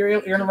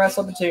gonna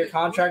wrestle up until your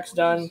contract's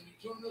done.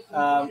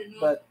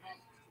 But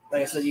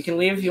like I said, you can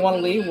leave if you want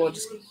to leave. We'll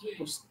just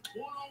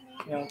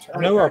I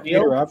know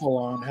Peter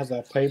Avalon has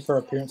a pay per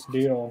appearance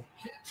deal.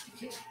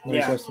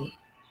 Yeah.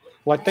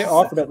 Like they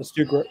offered that to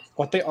Stu.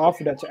 Like they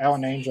offered that to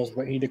Alan Angels,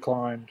 but he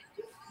declined.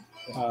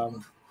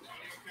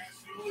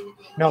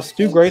 Now,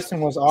 Stu Grayson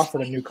was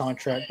offered a new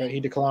contract, but he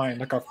declined.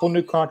 Like a full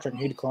new contract,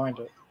 and he declined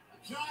it.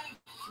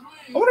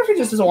 I wonder if he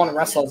just doesn't want to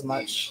wrestle as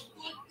much.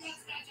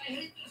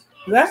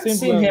 I've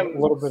seen him a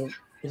little bit.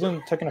 He's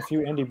been taking a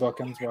few indie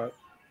bookings, but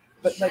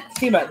like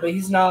think about it, but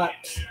he's not.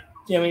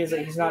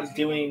 He's not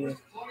doing.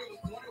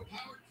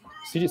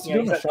 He's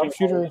doing a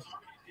sharpshooter.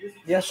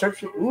 Yeah,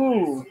 sharpshooter.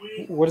 Ooh.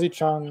 What is he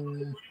trying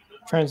to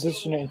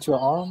transition it into an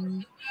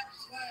arm?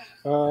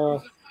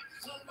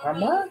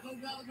 Armbar?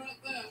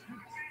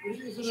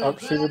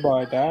 Sharpshooter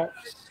by Dax.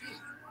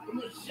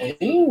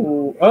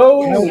 Ooh.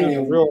 Oh. That was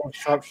a real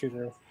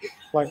sharpshooter.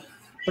 Like, I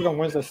think on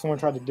Wednesday someone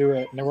tried to do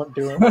it and they weren't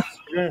doing it.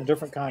 They're doing a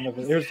different kind of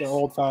it. Here's the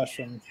old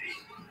fashioned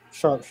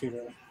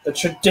sharpshooter. The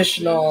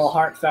traditional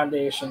Heart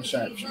Foundation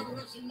sharpshooter.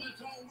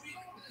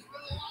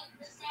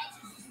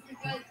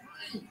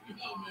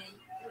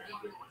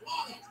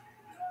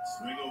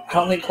 I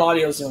don't think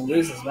Claudio's going to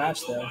lose this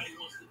match, though.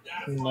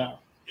 No.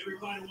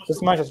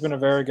 This match has been a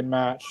very good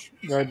match.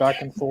 Very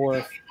back and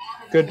forth.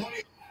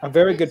 A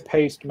very good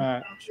paced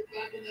match.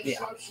 Yeah.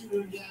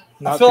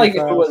 Not I feel like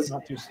fast, if it was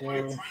not too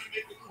slow.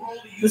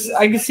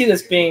 I can see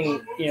this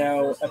being,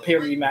 a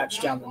pay-per-view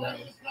match down the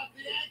road.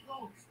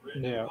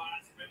 Yeah.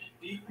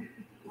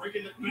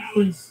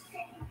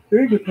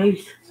 Very good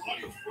pace.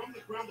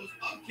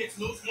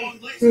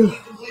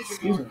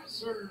 Excuse me.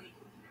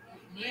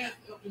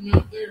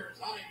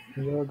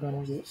 You're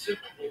gonna get.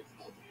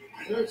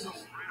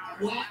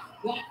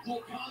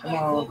 Come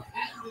on.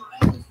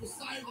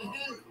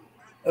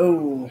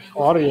 Oh.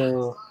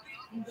 Audio.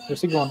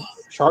 Is he going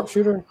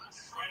sharpshooter?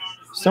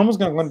 Someone's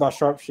going to win by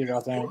sharpshooter, I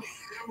think.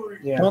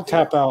 Yeah. Don't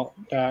tap out,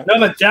 Dax. No,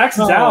 but Dax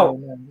is out.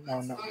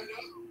 No.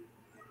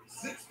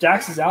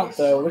 Dax is out,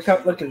 though. Look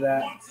at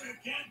that.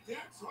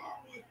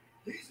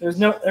 There's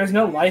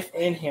no life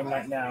in him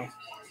right now.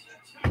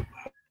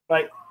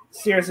 Like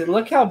seriously,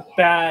 look how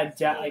bad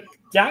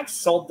Dax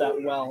sold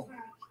that well.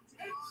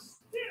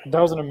 That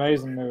was an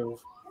amazing move.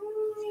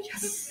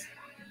 Yes.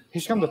 He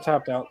should come to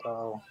tapped out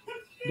though.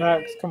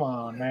 Dax, come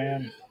on,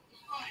 man.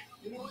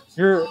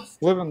 You're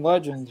living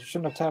legend. You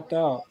shouldn't have tapped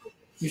out.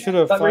 You should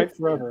have fight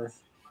forever.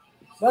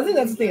 But I think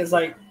that's the thing is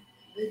like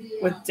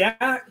with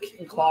Dak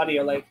and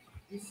Claudio, like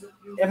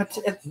if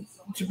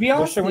to be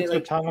honest, went to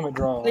a time limit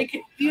draw.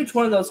 Each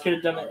one of those could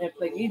have done it.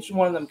 Like each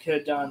one of them could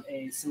have done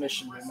a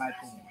submission, in my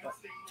opinion, but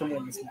to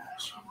win this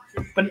match.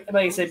 But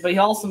like I said, but he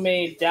also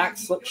made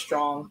Dax look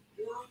strong.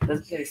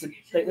 There's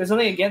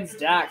something against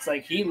Dax.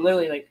 Like he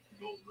literally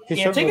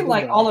taking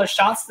like all those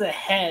shots to the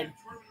head,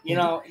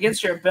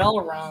 against your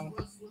bell rung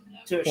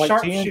to a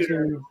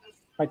sharpshooter.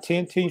 Like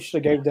TNT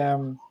should have gave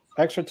them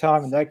extra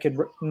time, and that could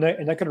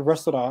have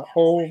wrestled a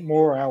whole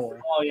more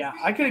hour. Oh yeah,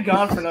 I could have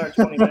gone for another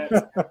 20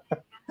 minutes.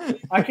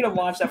 I could have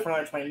watched that for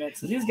another 20 minutes.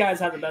 These guys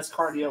have the best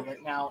cardio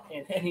right now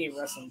in any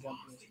wrestling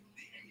company.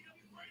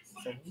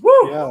 So,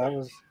 woo! Yeah, that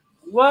was.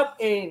 What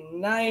a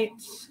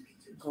night!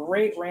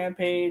 Great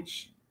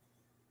Rampage.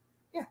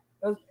 Yeah,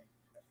 that was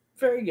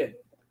very good.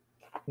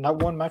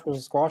 Not one match was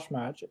a squash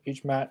match.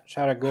 Each match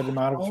had a good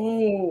amount of.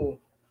 Oh,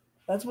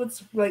 that's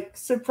what's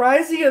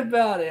surprising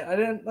about it. I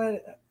didn't,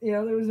 there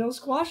was no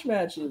squash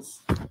matches.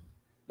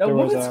 No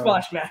women's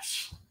squash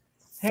match.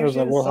 There was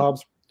a Will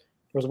Hobbs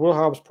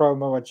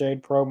promo, a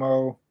Jade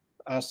promo,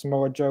 a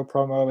Samoa Joe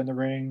promo in the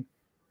ring.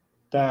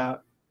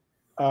 That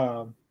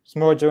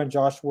Samoa Joe and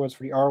Josh Woods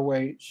for the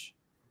ROH.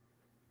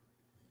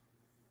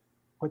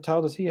 What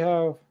title does he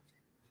have?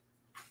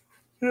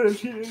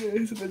 Is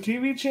it the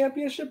TV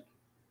championship?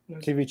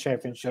 TV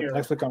championship.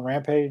 Next week on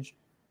Rampage.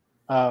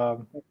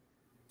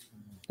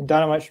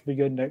 Dynamite should be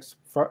good next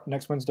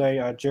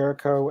Wednesday.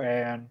 Jericho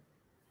and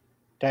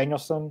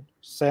Danielson,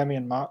 Sammy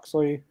and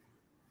Moxley.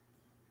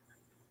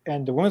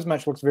 And the women's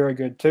match looks very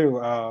good too.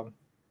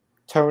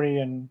 Tony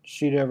and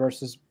Sheeta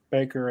versus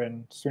Baker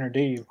and Sooner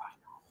Deve.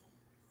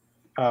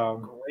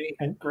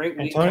 Great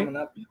week coming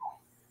up.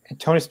 And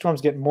Tony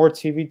Storm's getting more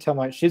TV time.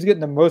 Like she's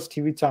getting the most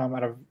TV time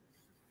out of.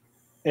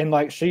 And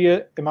like she,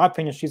 in my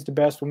opinion, she's the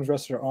best women's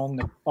wrestler on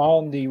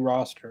the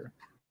roster.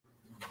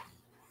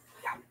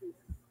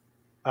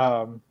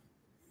 But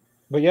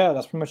yeah,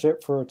 that's pretty much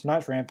it for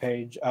tonight's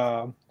Rampage.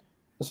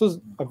 This was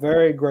a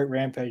very great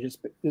Rampage. It's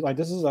like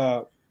this is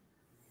like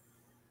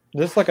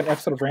an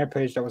episode of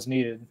Rampage that was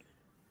needed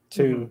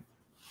to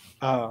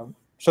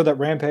show that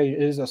Rampage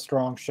is a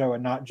strong show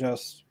and not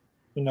just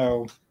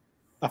a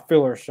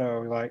filler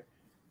show. Like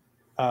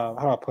how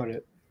do I put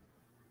it?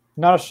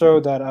 Not a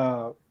show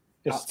that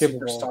is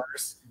skippable.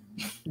 Superstars.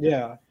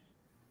 Yeah.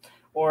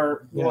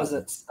 Or what was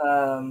it?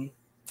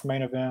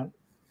 Main event.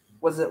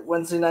 Was it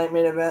Wednesday night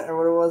main event or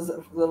what it was?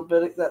 A little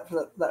bit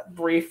that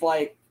brief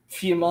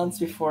few months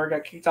before it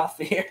got kicked off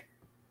the air.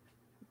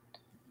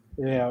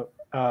 Yeah.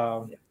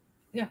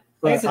 Yeah.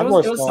 Like I said, it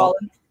was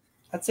solid.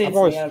 I'd say it's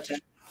 8 out of 10.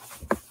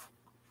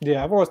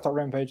 Yeah, I've always thought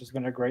Rampage has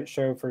been a great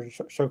show for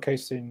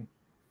showcasing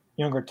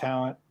younger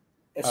talent.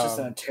 It's just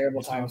a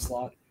terrible time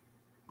slot.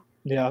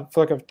 Yeah, I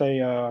feel like if they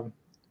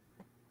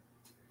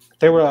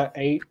were at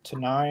 8 to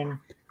 9.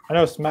 I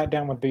know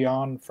SmackDown would be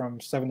on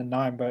from 7 to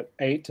 9, but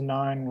 8 to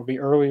 9 would be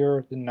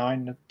earlier than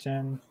 9 to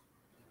 10.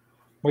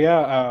 Well,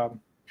 yeah,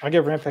 I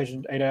give Rampage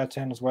an 8 out of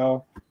 10 as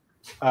well.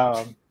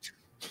 We'll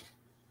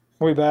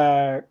be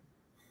back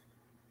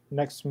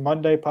next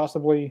Monday,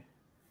 possibly,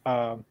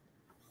 for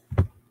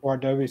our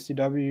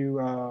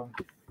WCW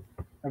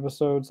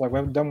episodes. Like, we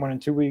haven't done one in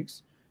 2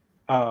 weeks.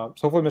 So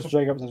hopefully Mr.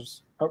 Jacobs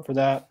is up for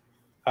that.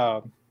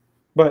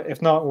 But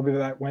if not, we'll be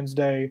back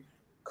Wednesday.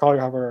 Carly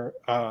will have our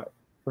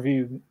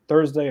review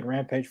Thursday and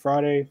Rampage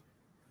Friday.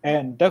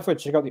 And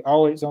definitely check out the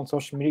All 8 Zone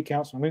social media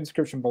accounts in the link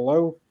description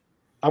below.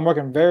 I'm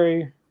working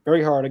very,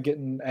 very hard at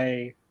getting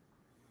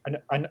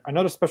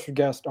another special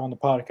guest on the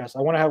podcast.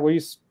 I want to have at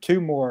least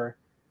 2 more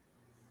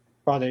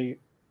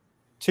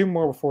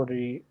before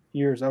the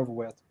year's over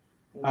with.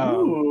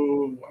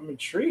 Ooh, I'm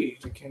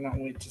intrigued. I cannot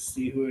wait to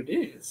see who it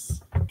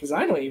is because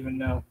I don't even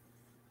know.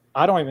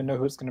 I don't even know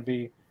who it's going to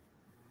be.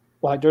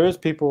 Like, there is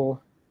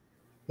people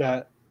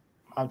that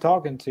I'm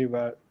talking to,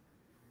 but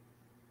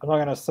I'm not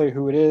going to say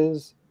who it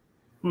is.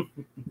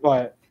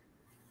 But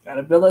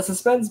gotta build that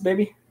suspense,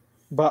 baby.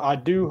 But I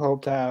do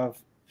hope to have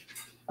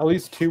at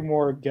least 2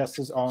 more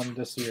guests on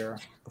this year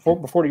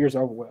before the year's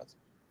over with.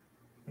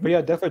 But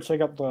yeah, definitely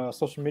check out the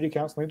social media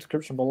accounts in the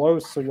description below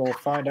so you'll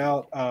find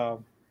out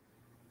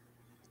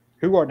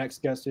who our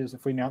next guest is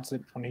if we announce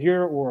it on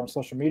here or on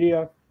social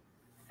media.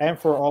 And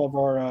for all of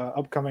our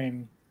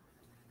upcoming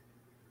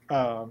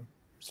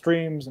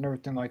streams and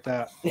everything like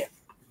that. Yeah.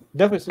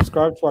 Definitely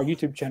subscribe to our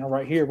YouTube channel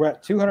right here. We're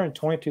at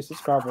 222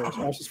 subscribers.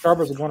 Our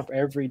subscribers are going up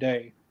every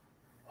day.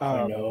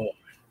 I know.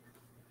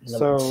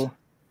 So,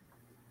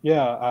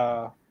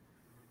 yeah,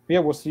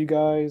 we'll see you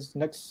guys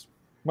next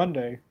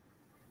Monday.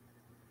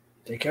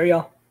 Take care,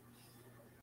 y'all.